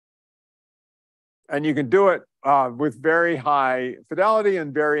 And you can do it with very high fidelity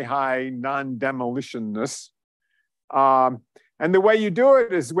and very high non-demolitionness. And the way you do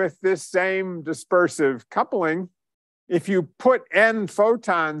it is with this same dispersive coupling. If you put n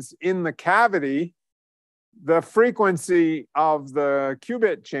photons in the cavity, the frequency of the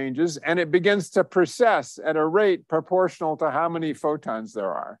qubit changes, and it begins to precess at a rate proportional to how many photons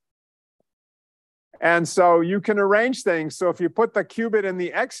there are. And so you can arrange things. So if you put the qubit in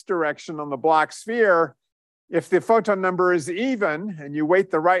the x direction on the black sphere, if the photon number is even and you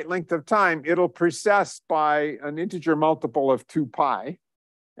wait the right length of time, it'll precess by an integer multiple of 2 pi.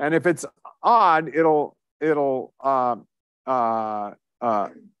 And if it's odd, it'll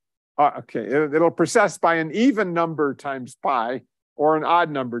precess by an even number times pi or an odd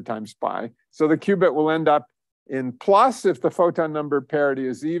number times pi. So the qubit will end up in plus if the photon number parity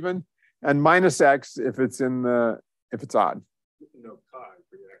is even, and minus x if it's odd. No chi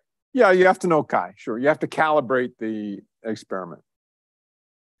for your x. Yeah, you have to know chi, sure. You have to calibrate the experiment.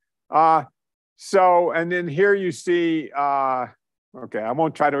 And then here you see, okay, I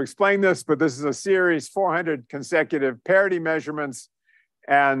won't try to explain this, but this is a series, 400 consecutive parity measurements.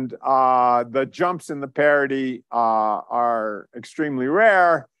 And the jumps in the parity are extremely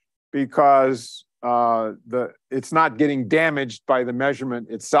rare because it's not getting damaged by the measurement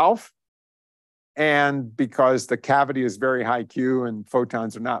itself, and because the cavity is very high Q and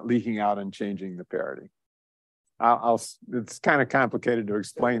photons are not leaking out and changing the parity. It's kind of complicated to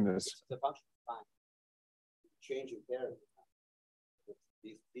explain this. The function of time, changing parity.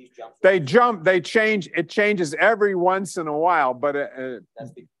 These jumps. They change. It changes every once in a while, but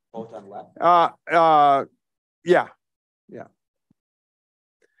that's the photon left. Yeah.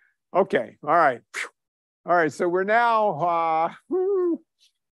 Okay. All right. So we're now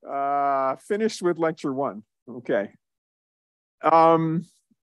finished with lecture 1. Okay.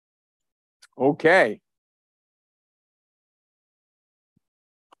 Okay.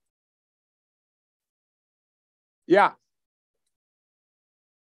 Yeah.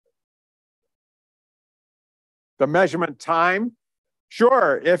 The measurement time,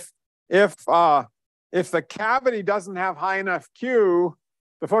 sure. If the cavity doesn't have high enough Q,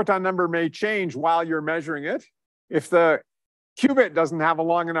 the photon number may change while you're measuring it. If the qubit doesn't have a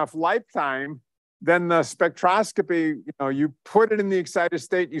long enough lifetime, then the spectroscopy, you put it in the excited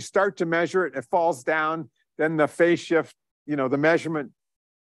state, you start to measure it, it falls down, then the phase shift, the measurement,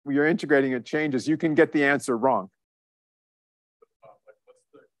 you're integrating it changes. You can get the answer wrong. What's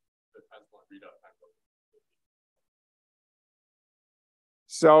the transport readout time?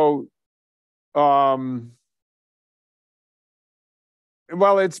 So,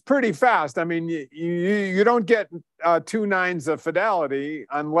 well, it's pretty fast. I mean, you don't get 2 nines of fidelity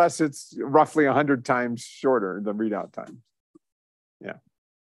unless it's roughly 100 times shorter, the readout time. Yeah.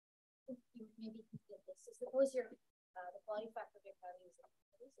 Maybe so suppose your the quality factor of your cavity is not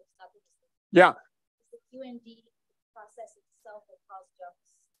interesting. Yeah. The QND process itself will cause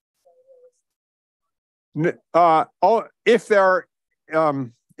jumps.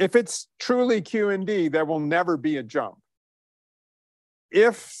 If it's truly Q and D, there will never be a jump.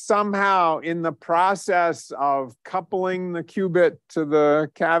 If somehow in the process of coupling the qubit to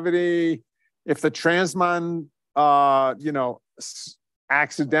the cavity, if the transmon,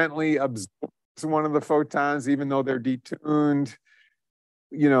 accidentally absorbs one of the photons, even though they're detuned,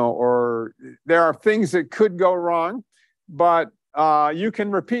 or there are things that could go wrong, but you can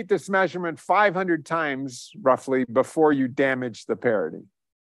repeat this measurement 500 times roughly before you damage the parity.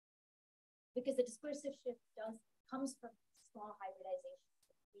 Because the dispersive shift comes from small hybridization.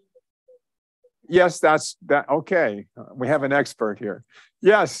 Yes, that's that. Okay, we have an expert here.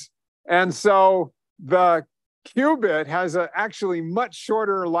 Yes, and so the qubit has a actually much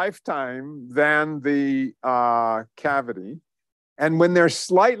shorter lifetime than the cavity, and when they're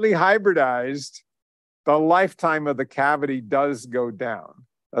slightly hybridized, the lifetime of the cavity does go down.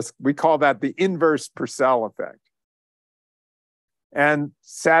 We call that the inverse Purcell effect. And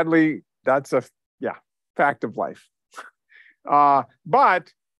sadly, that's a fact of life.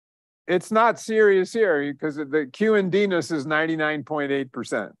 But it's not serious here because the Q and D-ness is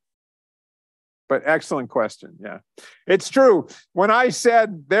 99.8%. But excellent question, yeah. It's true. When I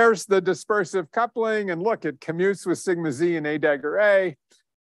said there's the dispersive coupling and look, it commutes with sigma Z and A dagger A,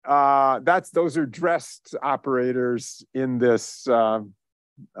 those are dressed operators in this, the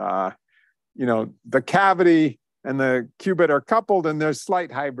cavity and the qubit are coupled and there's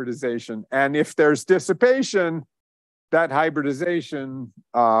slight hybridization. And if there's dissipation, that hybridization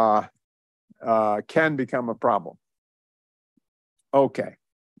can become a problem. Okay.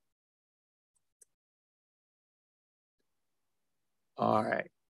 All right.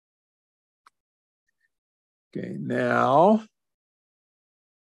 Okay, now.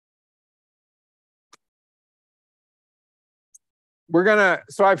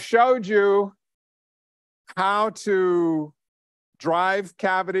 So I've showed you how to drive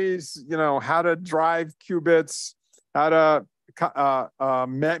cavities, how to drive qubits, how to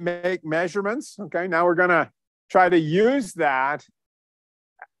make measurements. Okay, now we're gonna try to use that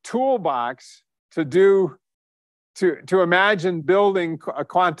toolbox to imagine building a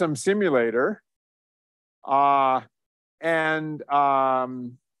quantum simulator. We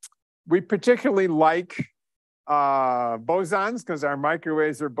particularly like bosons because our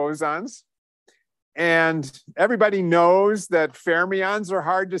microwaves are bosons. And everybody knows that fermions are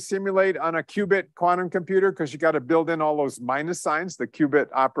hard to simulate on a qubit quantum computer because you got to build in all those minus signs. The qubit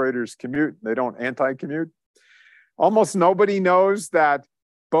operators commute, they don't anti-commute. Almost nobody knows that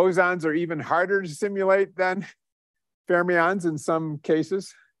bosons are even harder to simulate than fermions in some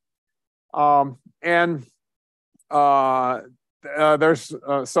cases.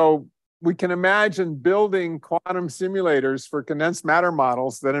 So we can imagine building quantum simulators for condensed matter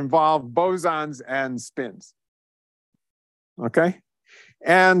models that involve bosons and spins. Okay,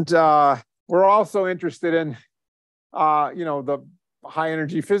 and we're also interested in, the high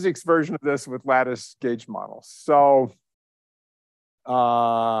energy physics version of this with lattice gauge models. So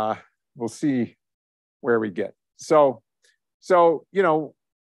we'll see where we get. So there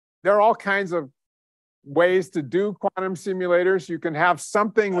are all kinds of ways to do quantum simulators. You can have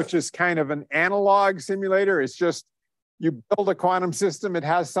something which is kind of an analog simulator. It's just you build a quantum system, it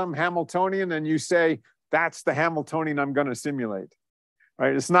has some Hamiltonian, and you say, that's the Hamiltonian I'm going to simulate.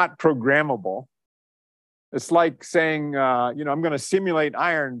 Right? It's not programmable. It's like saying, I'm going to simulate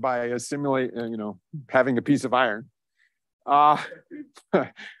iron by having a piece of iron. It's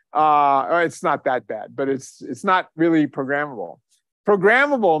not that bad, but it's not really programmable.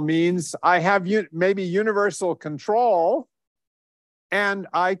 Programmable means I have maybe universal control, and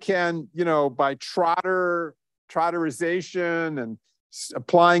I can, by trotterization and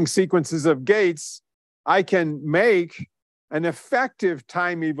applying sequences of gates, I can make an effective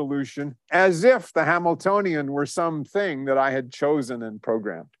time evolution as if the Hamiltonian were something that I had chosen and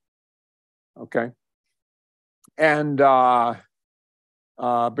programmed. Okay. And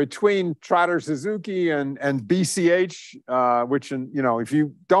between Trotter-Suzuki and BCH, which, if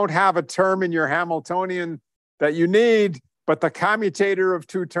you don't have a term in your Hamiltonian that you need, but the commutator of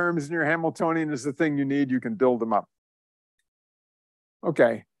two terms in your Hamiltonian is the thing you need, you can build them up.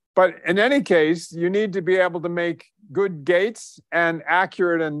 Okay, but in any case, you need to be able to make good gates and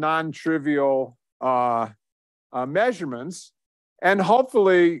accurate and non-trivial measurements. And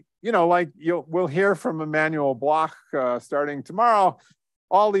hopefully, we'll hear from Emmanuel Bloch starting tomorrow,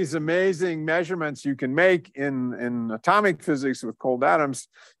 all these amazing measurements you can make in atomic physics with cold atoms.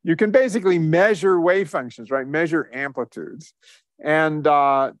 You can basically measure wave functions, right? Measure amplitudes. And,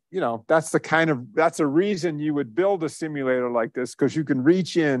 that's a reason you would build a simulator like this, because you can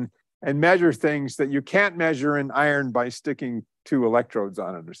reach in and measure things that you can't measure in iron by sticking 2 electrodes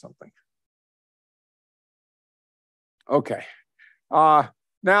on it or something. Okay. Now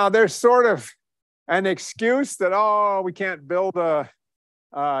there's sort of an excuse that, we can't build a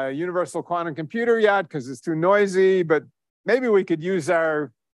universal quantum computer yet because it's too noisy, but maybe we could use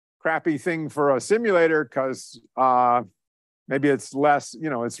our crappy thing for a simulator because maybe it's less,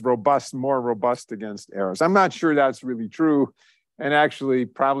 it's robust, more robust against errors. I'm not sure that's really true. And actually,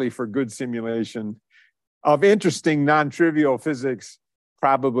 probably for good simulation of interesting non-trivial physics,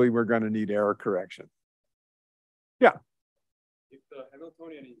 probably we're going to need error correction. Yeah. If the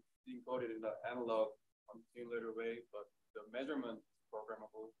Hamiltonian is encoded in the analog simulator way, but the measurement is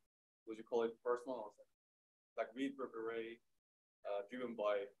programmable, would you call it first one or second? Like Rydberg array driven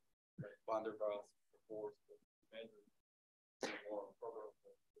by van der Waals force measure or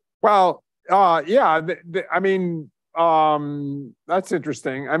programmable? Well, yeah, I mean, that's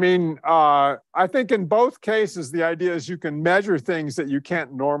interesting. I mean, I think in both cases, the idea is you can measure things that you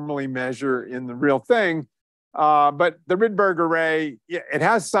can't normally measure in the real thing. But the Rydberg array, it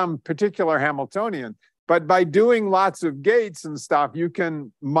has some particular Hamiltonian. But by doing lots of gates and stuff, you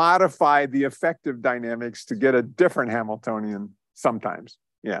can modify the effective dynamics to get a different Hamiltonian sometimes.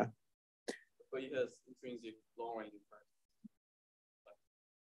 Yeah. But it has intrinsic long-range difference.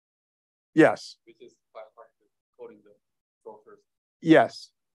 Yes. Which is quite hard to coding the filters.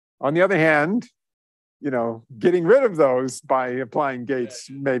 Yes. On the other hand, you know, getting rid of those by applying gates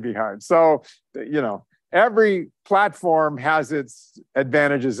may be hard. So, you know, every platform has its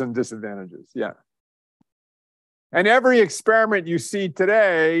advantages and disadvantages. Yeah. And every experiment you see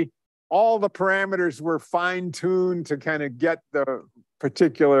today, all the parameters were fine-tuned to kind of get the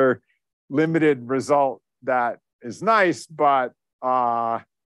particular limited result that is nice, but to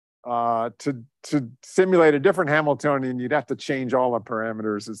simulate a different Hamiltonian, you'd have to change all the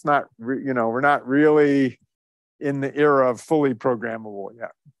parameters. It's not, you know, we're not really in the era of fully programmable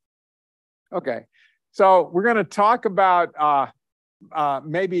yet. Okay, so we're going to talk about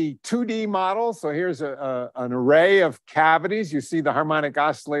maybe 2D models. So here's an array of cavities. You see the harmonic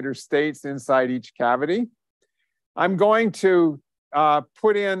oscillator states inside each cavity. I'm going to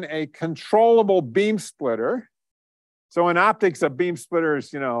put in a controllable beam splitter. So in optics, a beam splitter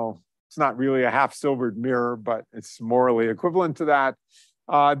is, you know, it's not really a half-silvered mirror, but it's morally equivalent to that.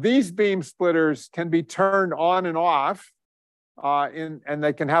 These beam splitters can be turned on and off, and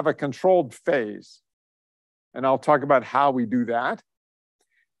they can have a controlled phase. And I'll talk about how we do that.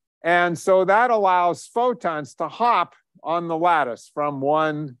 And so that allows photons to hop on the lattice from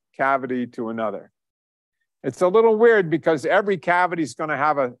one cavity to another. It's a little weird because every cavity is going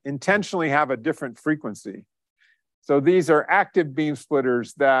to intentionally have a different frequency. So these are active beam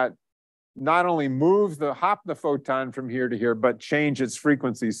splitters that not only hop the photon from here to here, but change its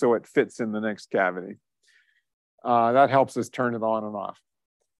frequency so it fits in the next cavity. That helps us turn it on and off.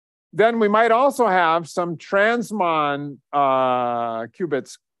 Then we might also have some transmon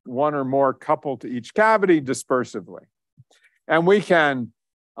qubits, one or more coupled to each cavity dispersively. And we can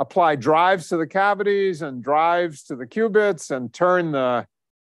apply drives to the cavities and drives to the qubits and turn the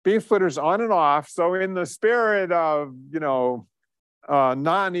beam splitters on and off. So in the spirit of, you know,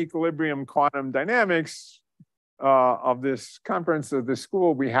 non-equilibrium quantum dynamics of this conference, of this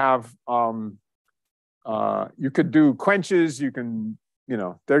school, we have, you could do quenches, you can, you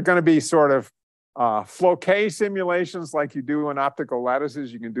know, they're going to be sort of Floquet simulations like you do in optical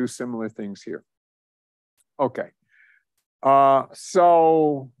lattices. You can do similar things here. Okay.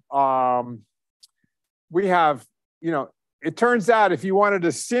 We have, you know, it turns out if you wanted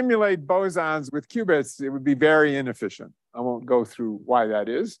to simulate bosons with qubits, it would be very inefficient. I won't go through why that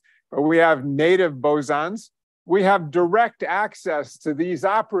is, but we have native bosons. We have direct access to these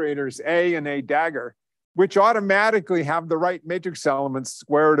operators, A and A dagger, which automatically have the right matrix elements,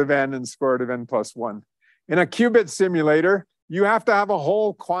 square root of n and square root of n plus 1. In a qubit simulator, you have to have a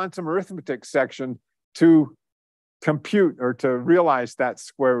whole quantum arithmetic section to compute or to realize that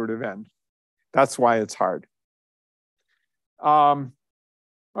square root of n. That's why it's hard.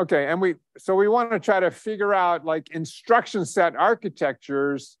 Okay, and we want to try to figure out like instruction set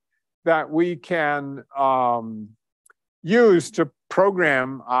architectures that we can use to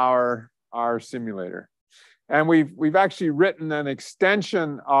program our simulator. And we've actually written an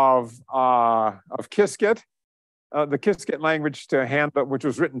extension of Qiskit, the Qiskit language to handle, which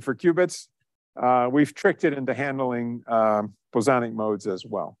was written for qubits. We've tricked it into handling bosonic modes as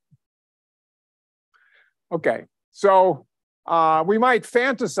well. Okay, so we might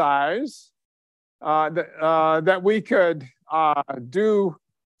fantasize that we could do,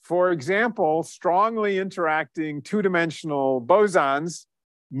 for example, strongly interacting two-dimensional bosons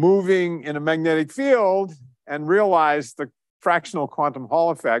moving in a magnetic field and realize the fractional quantum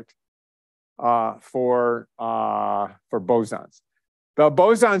Hall effect for bosons. The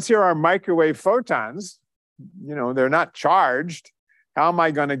bosons here are microwave photons. You know, they're not charged. How am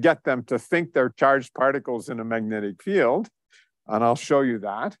I going to get them to think they're charged particles in a magnetic field? And I'll show you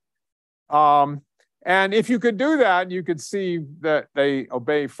that. And if you could do that, you could see that they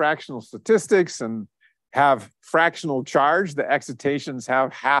obey fractional statistics and have fractional charge. The excitations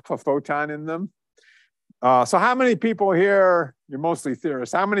have half a photon in them. So how many people here, you're mostly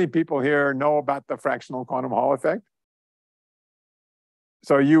theorists, how many people here know about the fractional quantum Hall effect?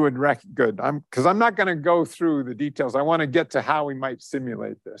 So you would good, because I'm not going to go through the details. I want to get to how we might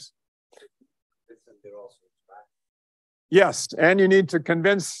simulate this. Yes, and you need to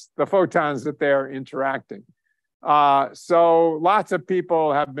convince the photons that they're interacting. So lots of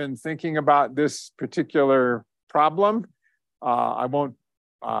people have been thinking about this particular problem. I won't,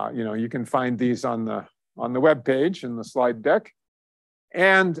 you can find these on the web page in the slide deck.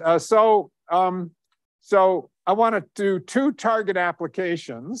 And so I want to do two target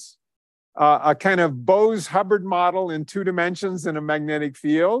applications, a kind of Bose-Hubbard model in 2 dimensions in a magnetic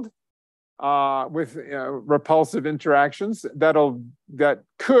field with repulsive interactions that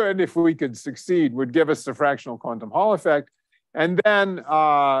could, if we could succeed, would give us the fractional quantum Hall effect. And then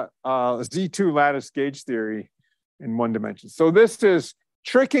Z2 lattice gauge theory in 1 dimension. So this is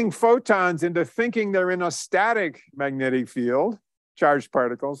tricking photons into thinking they're in a static magnetic field, charged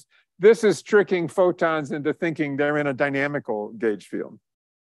particles. This is tricking photons into thinking they're in a dynamical gauge field.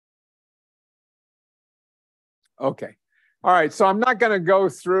 Okay. All right, so I'm not going to go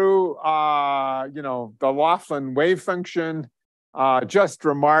through, the Laughlin wave function. Just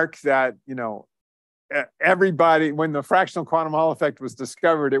remark that, everybody, when the fractional quantum Hall effect was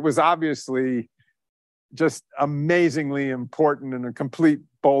discovered, it was obviously just amazingly important and a complete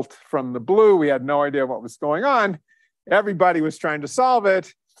bolt from the blue. We had no idea what was going on. Everybody was trying to solve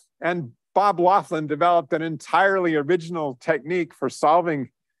it. And Bob Laughlin developed an entirely original technique for solving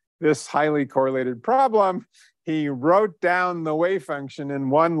this highly correlated problem. He wrote down the wave function in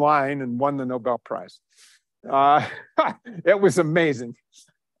 1 line and won the Nobel Prize. It was amazing.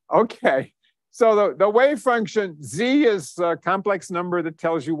 Okay, so the wave function, Z is a complex number that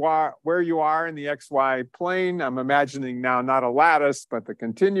tells you where you are in the XY plane. I'm imagining now not a lattice, but the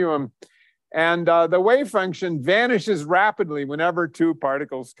continuum. And the wave function vanishes rapidly whenever 2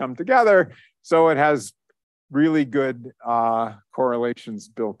 particles come together. So it has really good correlations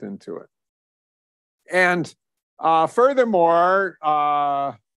built into it. And furthermore,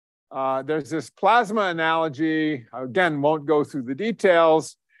 there's this plasma analogy. Again, won't go through the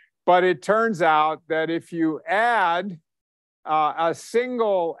details, but it turns out that if you add a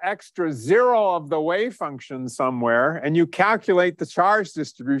single extra 0 of the wave function somewhere and you calculate the charge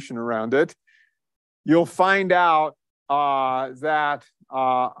distribution around it, you'll find out that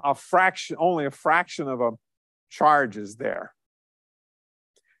only a fraction of a charge is there.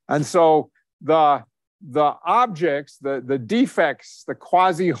 And so the objects, the defects, the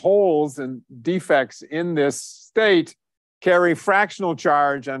quasi-holes and defects in this state carry fractional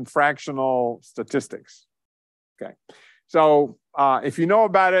charge and fractional statistics. Okay, so if you know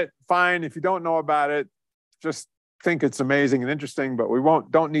about it, fine. If you don't know about it, just think it's amazing and interesting, but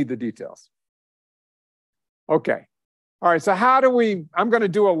don't need the details. Okay, all right, so I'm going to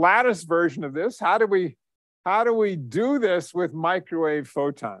do a lattice version of this. How do we do this with microwave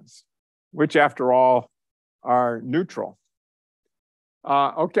photons, which after all are neutral?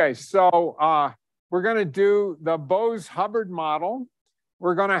 Okay, so we're going to do the Bose-Hubbard model.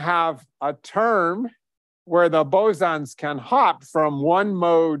 We're going to have a term where the bosons can hop from one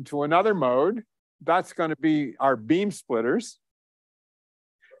mode to another mode. That's going to be our beam splitters.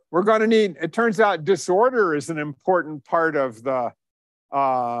 We're going to need, it turns out disorder is an important part of the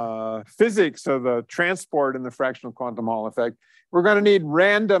physics of the transport in the fractional quantum Hall effect. We're going to need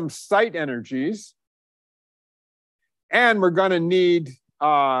random site energies. And we're going to need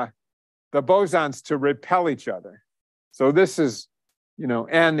the bosons to repel each other. So this is,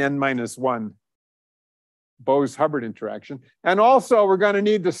 n minus 1 Bose-Hubbard interaction. And also we're going to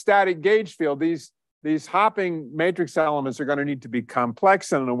need the static gauge field. These hopping matrix elements are going to need to be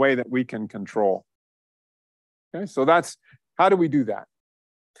complex and in a way that we can control. Okay, so that's, how do we do that?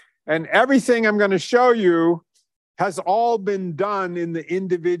 And everything I'm going to show you has all been done in the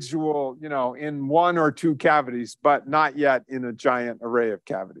individual, in 1 or 2 cavities, but not yet in a giant array of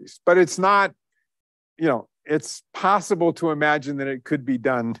cavities. But it's not, it's possible to imagine that it could be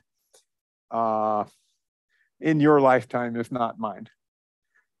done in your lifetime, if not mine.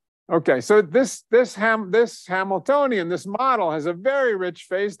 Okay, so this Hamiltonian, this model has a very rich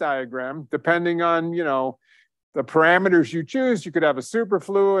phase diagram, depending on, the parameters you choose. You could have a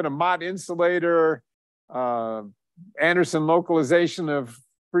superfluid, a Mott insulator, Anderson localization of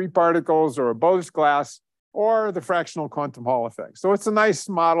free particles, or a Bose glass, or the fractional quantum Hall effect. So it's a nice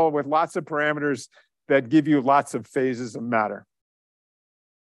model with lots of parameters that give you lots of phases of matter.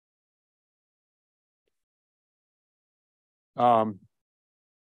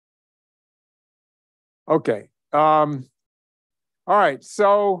 Okay. All right.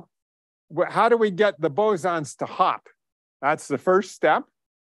 So how do we get the bosons to hop? That's the first step.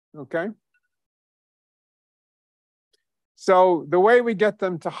 Okay. So the way we get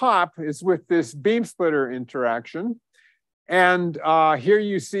them to hop is with this beam splitter interaction. And here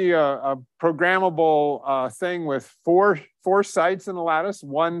you see a programmable thing with four sites in the lattice,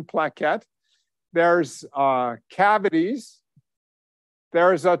 1 plaquette. There's cavities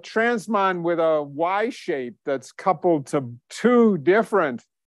there's a transmon with a Y shape that's coupled to two different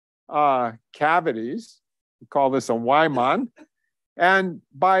cavities. We call this a Y-mon. And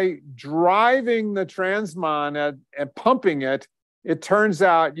by driving the transmon and pumping it, it turns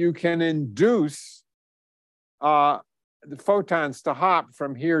out you can induce the photons to hop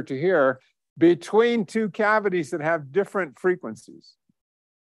from here to here between two cavities that have different frequencies.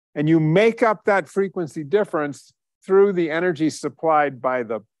 And you make up that frequency difference through the energy supplied by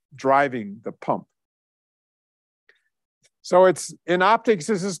the driving the pump. So it's in optics,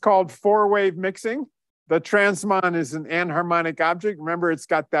 this is called four-wave mixing. The transmon is an anharmonic object. Remember, it's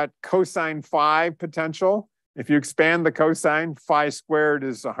got that cosine phi potential. If you expand the cosine, phi squared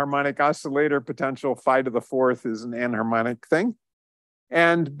is a harmonic oscillator potential. Phi to the fourth is an anharmonic thing.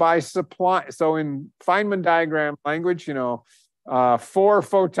 And by supply, so in Feynman diagram language, you know, four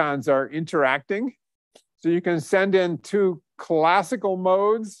photons are interacting. So you can send in two classical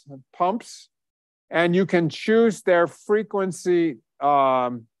modes, pumps, and you can choose their frequency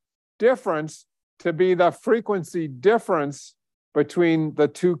difference to be the frequency difference between the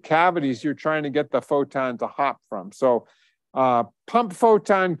two cavities you're trying to get the photon to hop from. So pump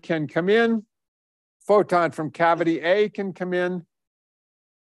photon can come in, photon from cavity A can come in,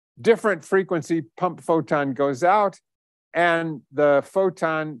 different frequency pump photon goes out, and the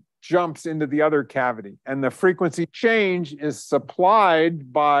photon jumps into the other cavity. And the frequency change is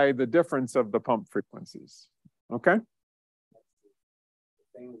supplied by the difference of the pump frequencies. Okay? The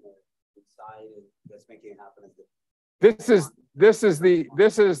thing inside that's making it happen is this is the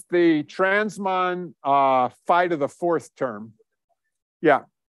transmon phi to the fourth term. Yeah,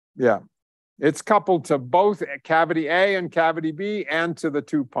 yeah. It's coupled to both cavity A and cavity B and to the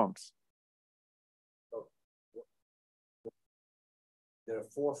two pumps. There are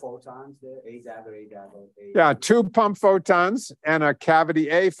four photons there, A dagger, A dagger, A. Yeah, two pump photons and a cavity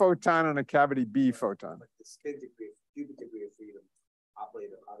A photon and a cavity B photon. But the spin degree, cubic degree of freedom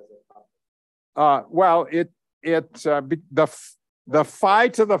operator, how does it operate? Well, the phi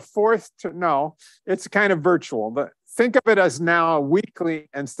to the fourth, no, it's kind of virtual. Think of it as now a weakly,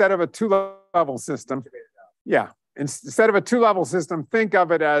 instead of a two-level system. Yeah, instead of a two-level system, think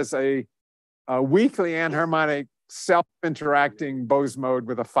of it as a weakly anharmonic self-interacting Bose mode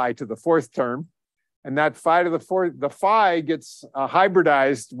with a phi to the fourth term. And that phi to the fourth, the phi gets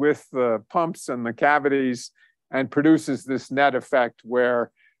hybridized with the pumps and the cavities and produces this net effect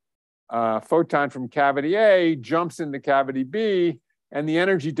where photon from cavity A jumps into cavity B, and the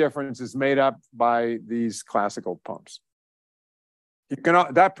energy difference is made up by these classical pumps.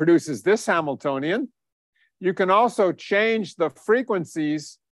 That produces this Hamiltonian. You can also change the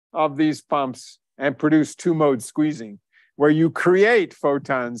frequencies of these pumps and produce two-mode squeezing, where you create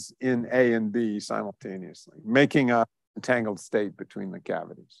photons in A and B simultaneously, making a entangled state between the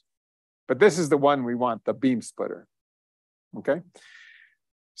cavities. But this is the one we want, the beam splitter, okay?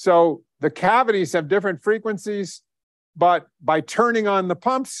 So the cavities have different frequencies, but by turning on the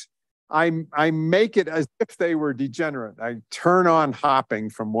pumps, I make it as if they were degenerate. I turn on hopping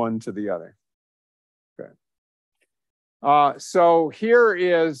from one to the other. Okay. So here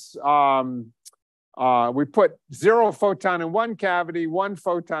is, we put 0 photon in one cavity, 1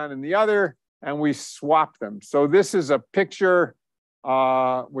 photon in the other, and we swap them. So this is a picture,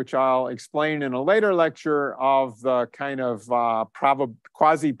 which I'll explain in a later lecture, of the kind of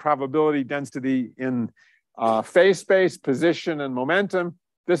quasi-probability density in phase space, position, and momentum.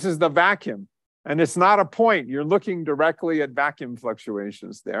 This is the vacuum, and it's not a point. You're looking directly at vacuum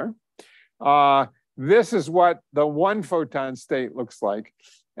fluctuations there. This is what the 1 photon state looks like.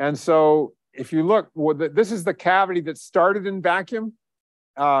 And so if you look, this is the cavity that started in vacuum.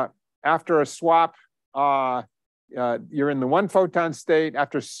 After a swap, you're in the 1 photon state.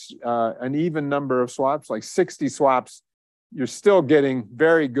 After an even number of swaps, like 60 swaps, you're still getting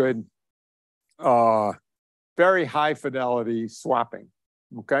very good, very high fidelity swapping,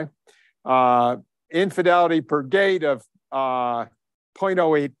 okay? Infidelity per gate of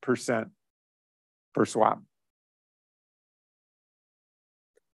 0.08% per swap.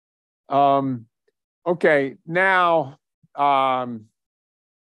 Okay, now,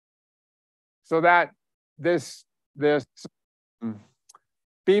 so that this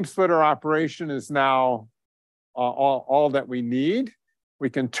beam splitter operation is now all that we need. We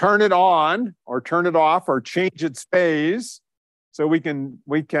can turn it on or turn it off or change its phase. So we can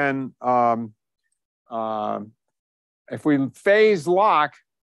if we phase lock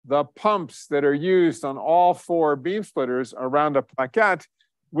the pumps that are used on all 4 beam splitters around a plaquette,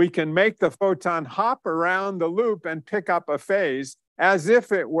 we can make the photon hop around the loop and pick up a phase as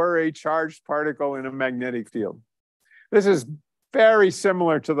if it were a charged particle in a magnetic field. This is very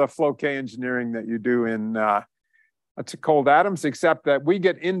similar to the flow K engineering that you do in to cold atoms, except that we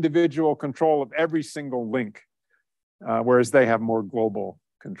get individual control of every single link, whereas they have more global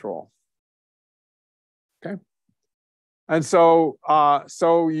control. Okay. And so,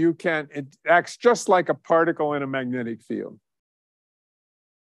 so you can, it acts just like a particle in a magnetic field.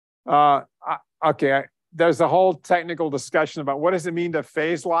 Okay, there's a whole technical discussion about what does it mean to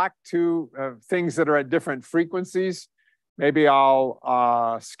phase lock two things that are at different frequencies. Maybe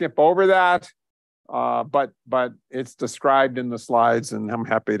I'll skip over that, but it's described in the slides, and I'm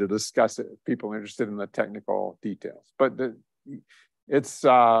happy to discuss it if people are interested in the technical details. But it's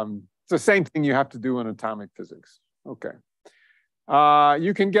the same thing you have to do in atomic physics. Okay.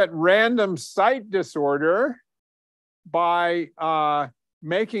 You can get random site disorder by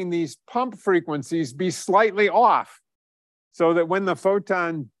making these pump frequencies be slightly off, so that when the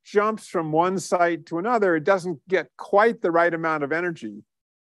photon jumps from one site to another, it doesn't get quite the right amount of energy.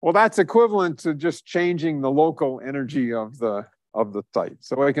 Well, that's equivalent to just changing the local energy of the site.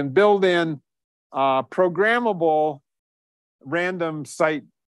 So I can build in programmable random site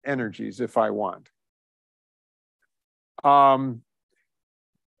energies if I want.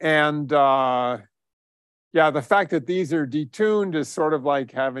 Yeah, the fact that these are detuned is sort of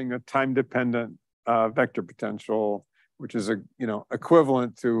like having a time-dependent vector potential, which is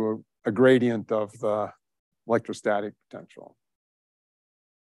equivalent to a gradient of the electrostatic potential.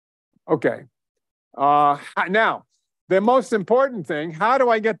 Okay. Now, the most important thing: how do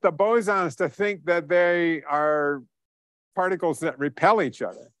I get the bosons to think that they are particles that repel each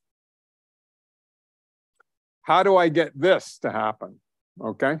other? How do I get this to happen?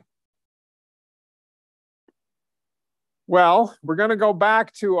 Okay. Well, we're going to go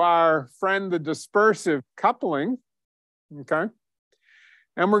back to our friend, the dispersive coupling, okay?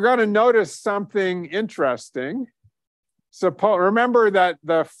 And we're going to notice something interesting. Remember that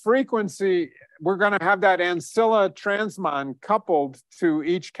the frequency, we're going to have that ancilla transmon coupled to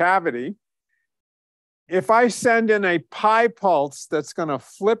each cavity. If I send in a pi pulse that's going to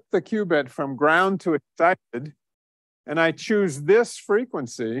flip the qubit from ground to excited, and I choose this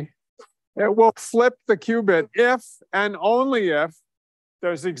frequency, it will flip the qubit if and only if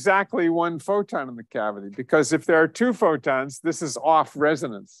there's exactly one photon in the cavity. Because if there are two photons, this is off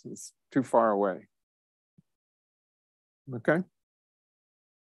resonance. It's too far away. Okay.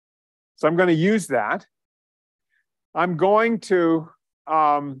 So I'm going to use that. I'm going to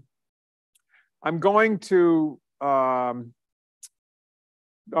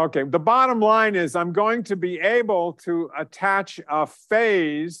okay, the bottom line is I'm going to be able to attach a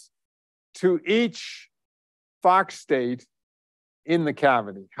phase to each Fock state in the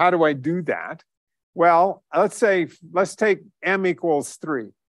cavity. How do I do that? Well, let's take m equals 3.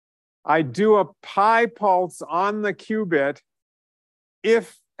 I do a pi pulse on the qubit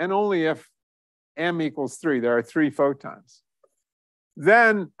if and only if m equals 3. There are 3 photons.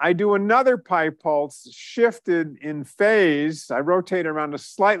 Then I do another pi pulse shifted in phase. I rotate around a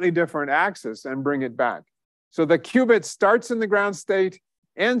slightly different axis and bring it back. So the qubit starts in the ground state,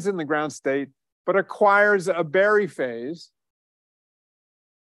 ends in the ground state, but acquires a Berry phase,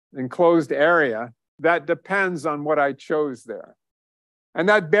 enclosed area, that depends on what I chose there. And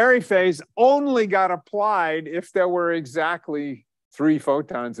that Berry phase only got applied if there were exactly 3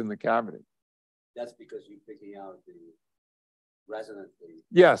 photons in the cavity. That's because you're picking out the resonant.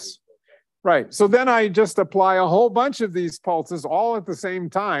 Yes, right. So then I just apply a whole bunch of these pulses all at the same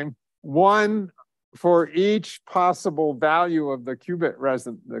time, one for each possible value of the qubit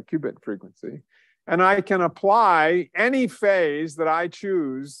frequency. And I can apply any phase that I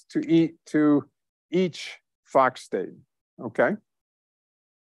choose to each Fock state. Okay.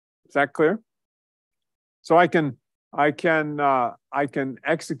 Is that clear? So I can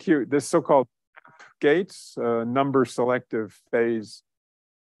execute this so-called gates, number selective phase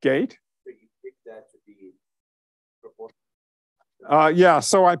gate. So you pick that to be proportional. Yeah,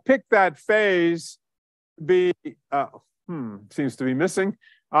 so I picked that phase be seems to be missing,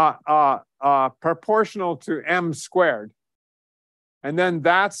 proportional to m squared. And then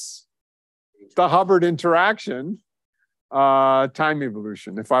that's the Hubbard interaction time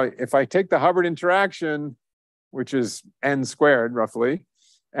evolution. If I take the Hubbard interaction, which is n squared roughly,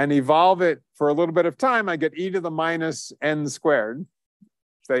 and evolve it for a little bit of time, I get e to the minus n squared.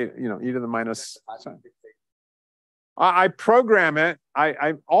 Say, e to the minus. I program it. Every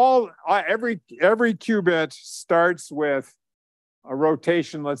qubit starts with a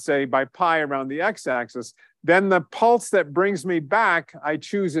rotation, let's say by pi around the x-axis. Then the pulse that brings me back, I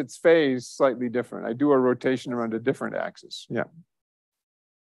choose its phase slightly different. I do a rotation around a different axis. Yeah.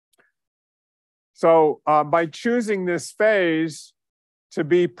 So by choosing this phase to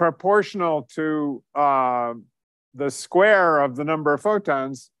be proportional to the square of the number of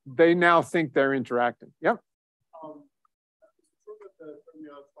photons, they now think they're interacting. Yep. It's true that when we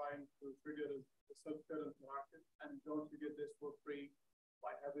are trying to trigger the subcurrent market, and don't you get this for free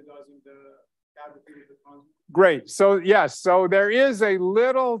by hybridizing the cavity with the transmitter? Great. So yes, so there is a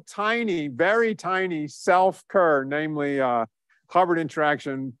little tiny, very tiny self-Kerr, namely Hubbard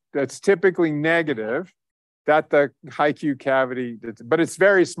interaction that's typically negative that the high Q cavity, but it's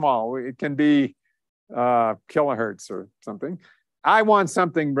very small. It can be kilohertz or something. I want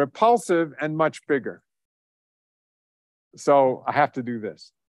something repulsive and much bigger. So I have to do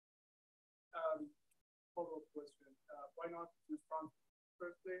this. Follow-up question. Why not use transfer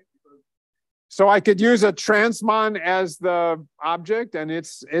firstly? Because So I could use a transmon as the object, and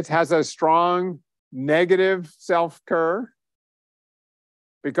it has a strong negative self-Kerr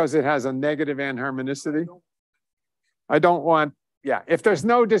because it has a negative anharmonicity. I don't want, yeah, if there's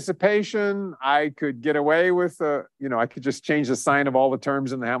no dissipation, I could get away with, I could just change the sign of all the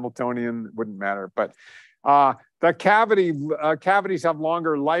terms in the Hamiltonian, it wouldn't matter. But the cavities have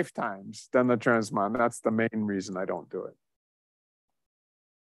longer lifetimes than the transmon. That's the main reason I don't do it.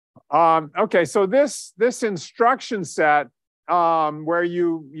 Okay, so this instruction set where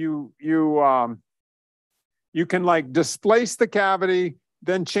you can like displace the cavity,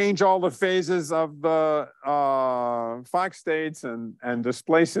 then change all the phases of the Fock states and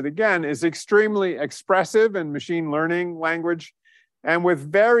displace it again is extremely expressive in machine learning language. And with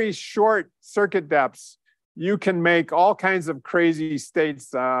very short circuit depths, you can make all kinds of crazy states,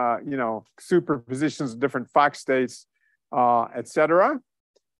 superpositions of different Fock states, et cetera.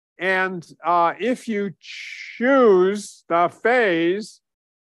 And if you choose the phase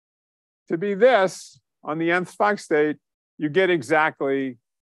to be this on the nth Fock state, you get exactly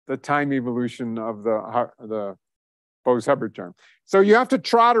the time evolution of the Bose-Hubbard term. So you have to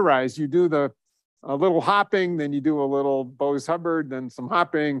trotterize. You do a little hopping, then you do a little Bose-Hubbard, then some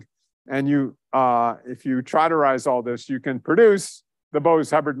hopping. And if you trotterize all this, you can produce the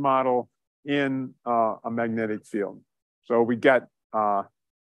Bose-Hubbard model in a magnetic field. So we get all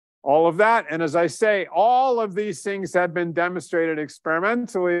of that. And as I say, all of these things have been demonstrated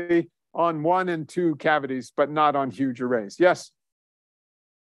experimentally on 1 and 2 cavities, but not on huge arrays. Yes?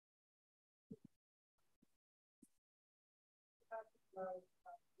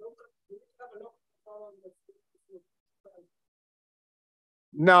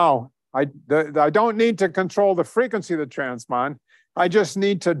 No, I don't need to control the frequency of the transmon. I just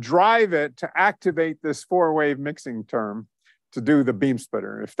need to drive it to activate this 4-wave mixing term to do the beam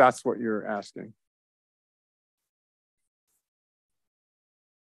splitter, if that's what you're asking.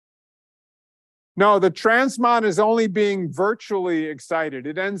 No, the transmon is only being virtually excited.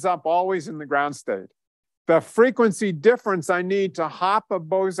 It ends up always in the ground state. The frequency difference I need to hop a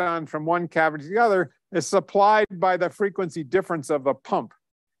boson from one cavity to the other is supplied by the frequency difference of the pump.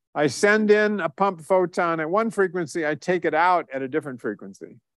 I send in a pump photon at one frequency, I take it out at a different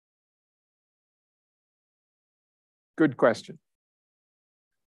frequency. Good question.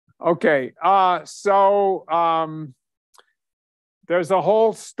 Okay, there's a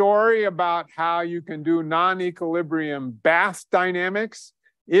whole story about how you can do non-equilibrium bath dynamics.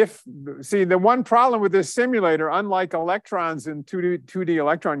 See, the one problem with this simulator, unlike electrons in 2D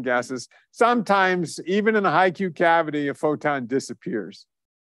electron gases, sometimes even in a high Q cavity, a photon disappears.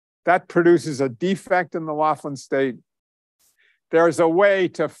 That produces a defect in the Laughlin state. There's a way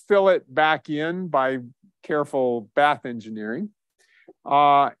to fill it back in by careful bath engineering.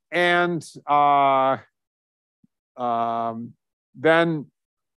 Then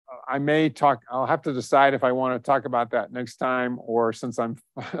I may talk, I'll have to decide if I want to talk about that next time, or since I'm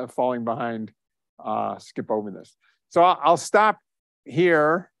falling behind, skip over this. So I'll stop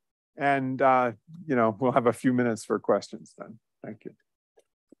here and, we'll have a few minutes for questions then. Thank you.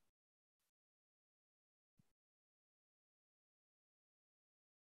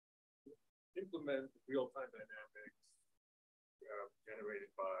 Implement real-time dynamics generated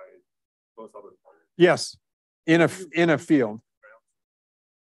by Bose-Hubbard. Yes, in a field.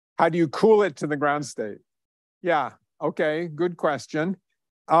 How do you cool it to the ground state? Yeah, okay, good question.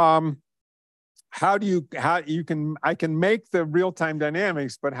 I can make the real-time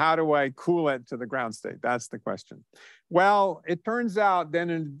dynamics, but how do I cool it to the ground state? That's the question. Well, it turns out that in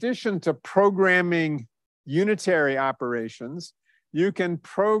addition to programming unitary operations, you can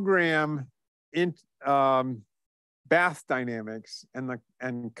program bath dynamics and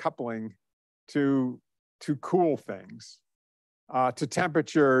coupling to cool things. To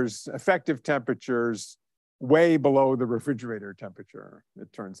temperatures, effective temperatures, way below the refrigerator temperature,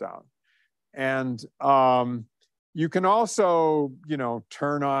 it turns out. And you can also,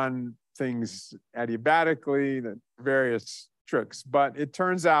 turn on things adiabatically, the various tricks. But it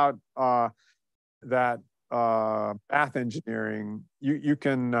turns out that bath engineering, you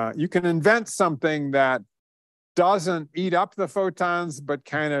can invent something that doesn't eat up the photons, but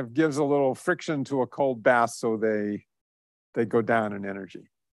kind of gives a little friction to a cold bath, so they go down in energy.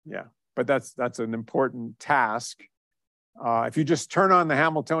 Yeah, but that's an important task. If you just turn on the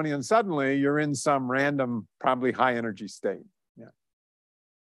Hamiltonian suddenly, you're in some random, probably high energy state. Yeah.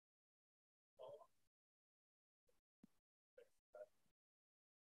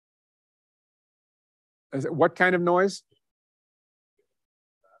 What kind of noise?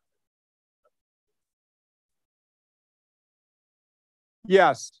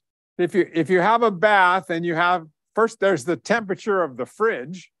 Yes. If you have a bath and you have, first there's the temperature of the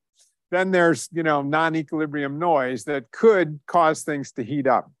fridge, then there's, non-equilibrium noise that could cause things to heat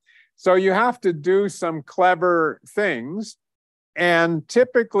up. So you have to do some clever things. And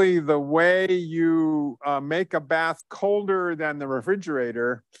typically the way you make a bath colder than the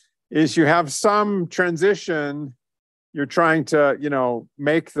refrigerator is you have some transition. You're trying to,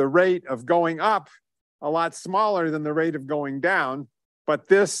 make the rate of going up a lot smaller than the rate of going down. But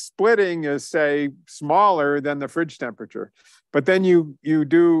this splitting is, say, smaller than the fridge temperature. But then you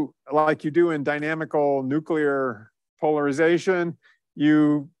do, like you do in dynamical nuclear polarization,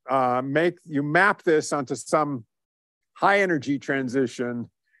 you map this onto some high energy transition,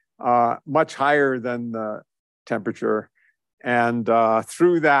 much higher than the temperature. And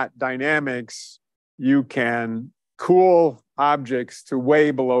through that dynamics, you can cool objects to way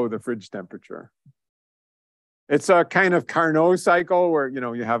below the fridge temperature. It's a kind of Carnot cycle where,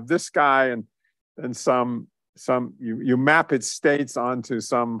 you have this guy and you map its states onto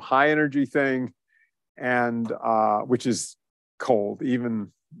some high energy thing, and which is cold,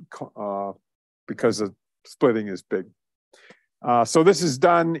 even because the splitting is big. So this is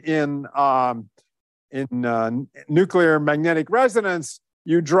done in nuclear magnetic resonance.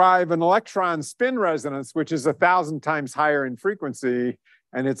 You drive an electron spin resonance, which is 1,000 times higher in frequency,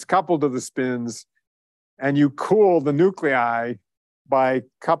 and it's coupled to the spins. And you cool the nuclei by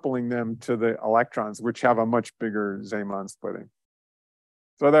coupling them to the electrons, which have a much bigger Zeeman splitting.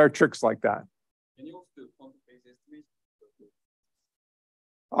 So there are tricks like that. Can you also do quantum phase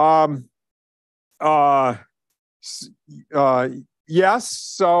estimation? Yes.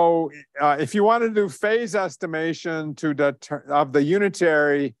 So if you want to do phase estimation of the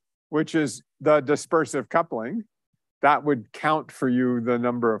unitary, which is the dispersive coupling, that would count for you the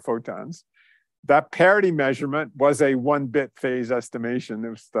number of photons. That parity measurement was a 1-bit phase estimation. It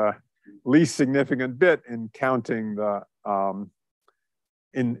was the least significant bit in counting the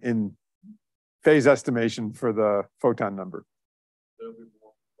in phase estimation for the photon number.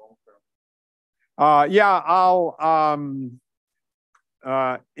 Yeah, I'll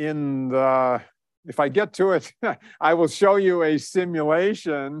if I get to it, I will show you a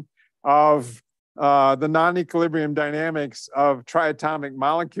simulation of the non-equilibrium dynamics of triatomic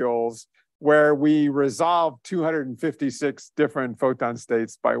molecules, where we resolve 256 different photon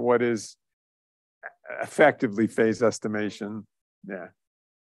states by what is effectively phase estimation. Yeah.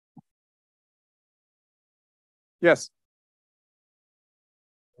 Yes.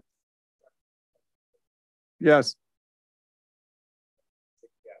 Yes.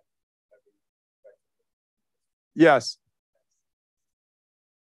 Yes.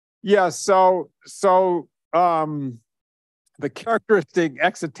 Yes. So the characteristic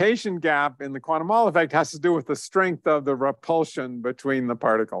excitation gap in the quantum Hall effect has to do with the strength of the repulsion between the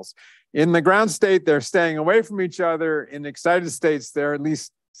particles. In the ground state, they're staying away from each other. In excited states, they're at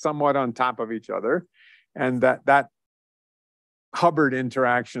least somewhat on top of each other. And that Hubbard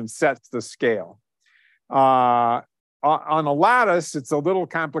interaction sets the scale. On a lattice, it's a little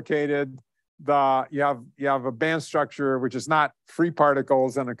complicated. You have a band structure which is not free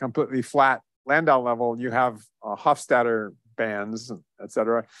particles and a completely flat Landau level. You have Hofstadter bands, et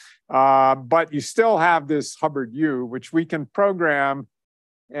cetera. But you still have this Hubbard U, which we can program.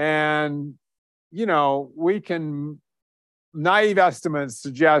 And, naive estimates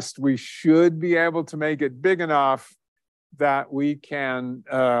suggest we should be able to make it big enough that we can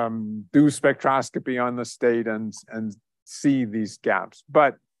do spectroscopy on the state and see these gaps.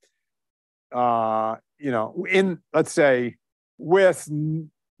 But, let's say, with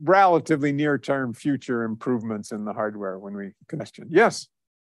relatively near-term future improvements in the hardware when we question. Yes?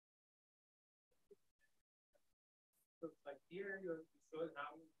 So, like here, you should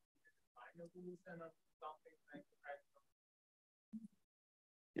have a solution of something like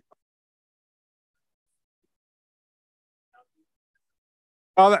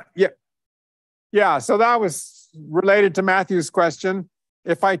yeah. Yeah, so that was related to Matthew's question.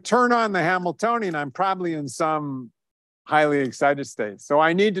 If I turn on the Hamiltonian, I'm probably in some highly excited state. So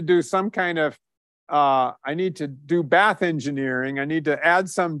I need to do some kind of, I need to do bath engineering. I need to add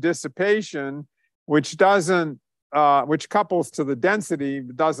some dissipation, which doesn't, which couples to the density,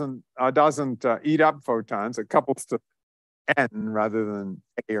 doesn't eat up photons. It couples to N rather than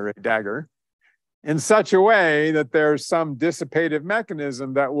A or A dagger, in such a way that there's some dissipative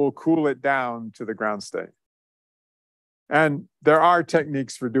mechanism that will cool it down to the ground state. And there are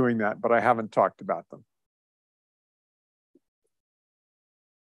techniques for doing that, but I haven't talked about them.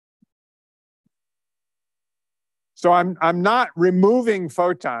 So I'm not removing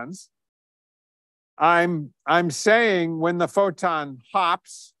photons. I'm saying when the photon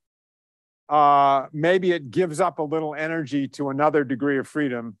hops, maybe it gives up a little energy to another degree of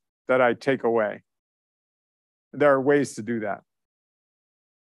freedom that I take away. There are ways to do that.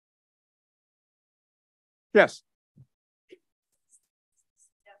 Yes. I'm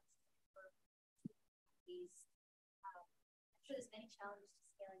sure there's many challenges to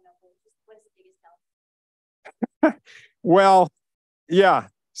scaling up. What is the biggest challenge? Well, yeah.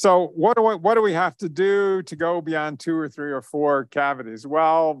 So what do we have to do to go beyond 2 or 3 or 4 cavities?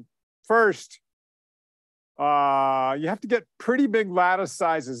 Well, first, you have to get pretty big lattice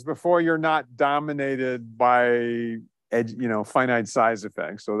sizes before you're not dominated by finite size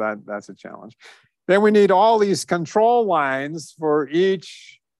effects. So that's a challenge. Then we need all these control lines for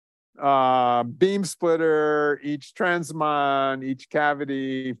each beam splitter, each transmon, each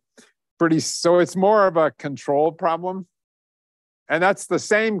cavity. So it's more of a control problem. And that's the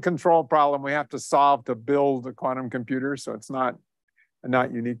same control problem we have to solve to build a quantum computer. So it's not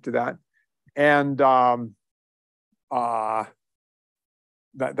unique to that. And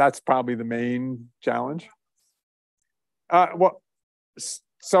that's probably the main challenge.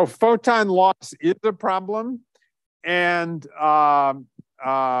 So photon loss is a problem. And one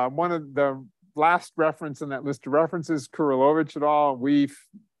of the last reference in that list of references, Kurilovich et al., we've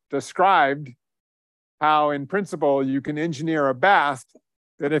described how in principle you can engineer a bath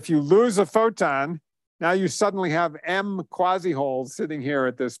that if you lose a photon, now you suddenly have M quasi-holes sitting here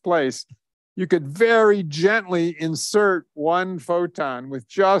at this place. You could very gently insert one photon with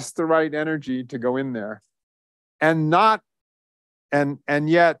just the right energy to go in there. And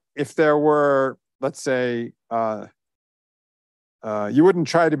yet if there were, let's say, you wouldn't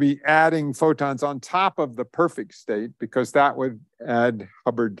try to be adding photons on top of the perfect state because that would add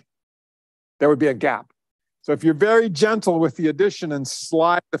Hubbard. There would be a gap. So if you're very gentle with the addition and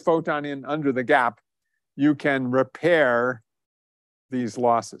slide the photon in under the gap, you can repair these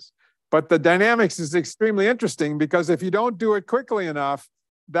losses. But the dynamics is extremely interesting because if you don't do it quickly enough,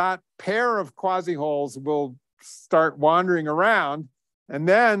 that pair of quasi-holes will start wandering around, and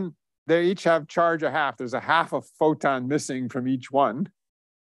then they each have charge a half. There's a half a photon missing from each one.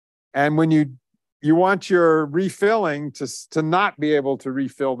 And when you want your refilling to not be able to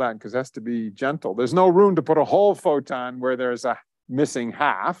refill that because it has to be gentle. There's no room to put a whole photon where there's a missing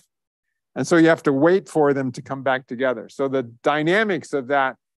half. And so you have to wait for them to come back together. So the dynamics of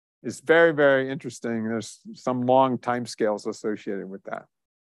that is very, very interesting. There's some long timescales associated with that.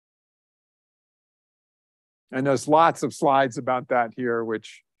 And there's lots of slides about that here,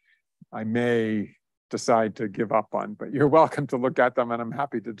 which I may decide to give up on, but you're welcome to look at them and I'm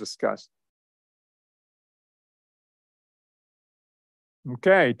happy to discuss.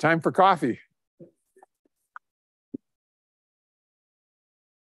 Okay, time for coffee.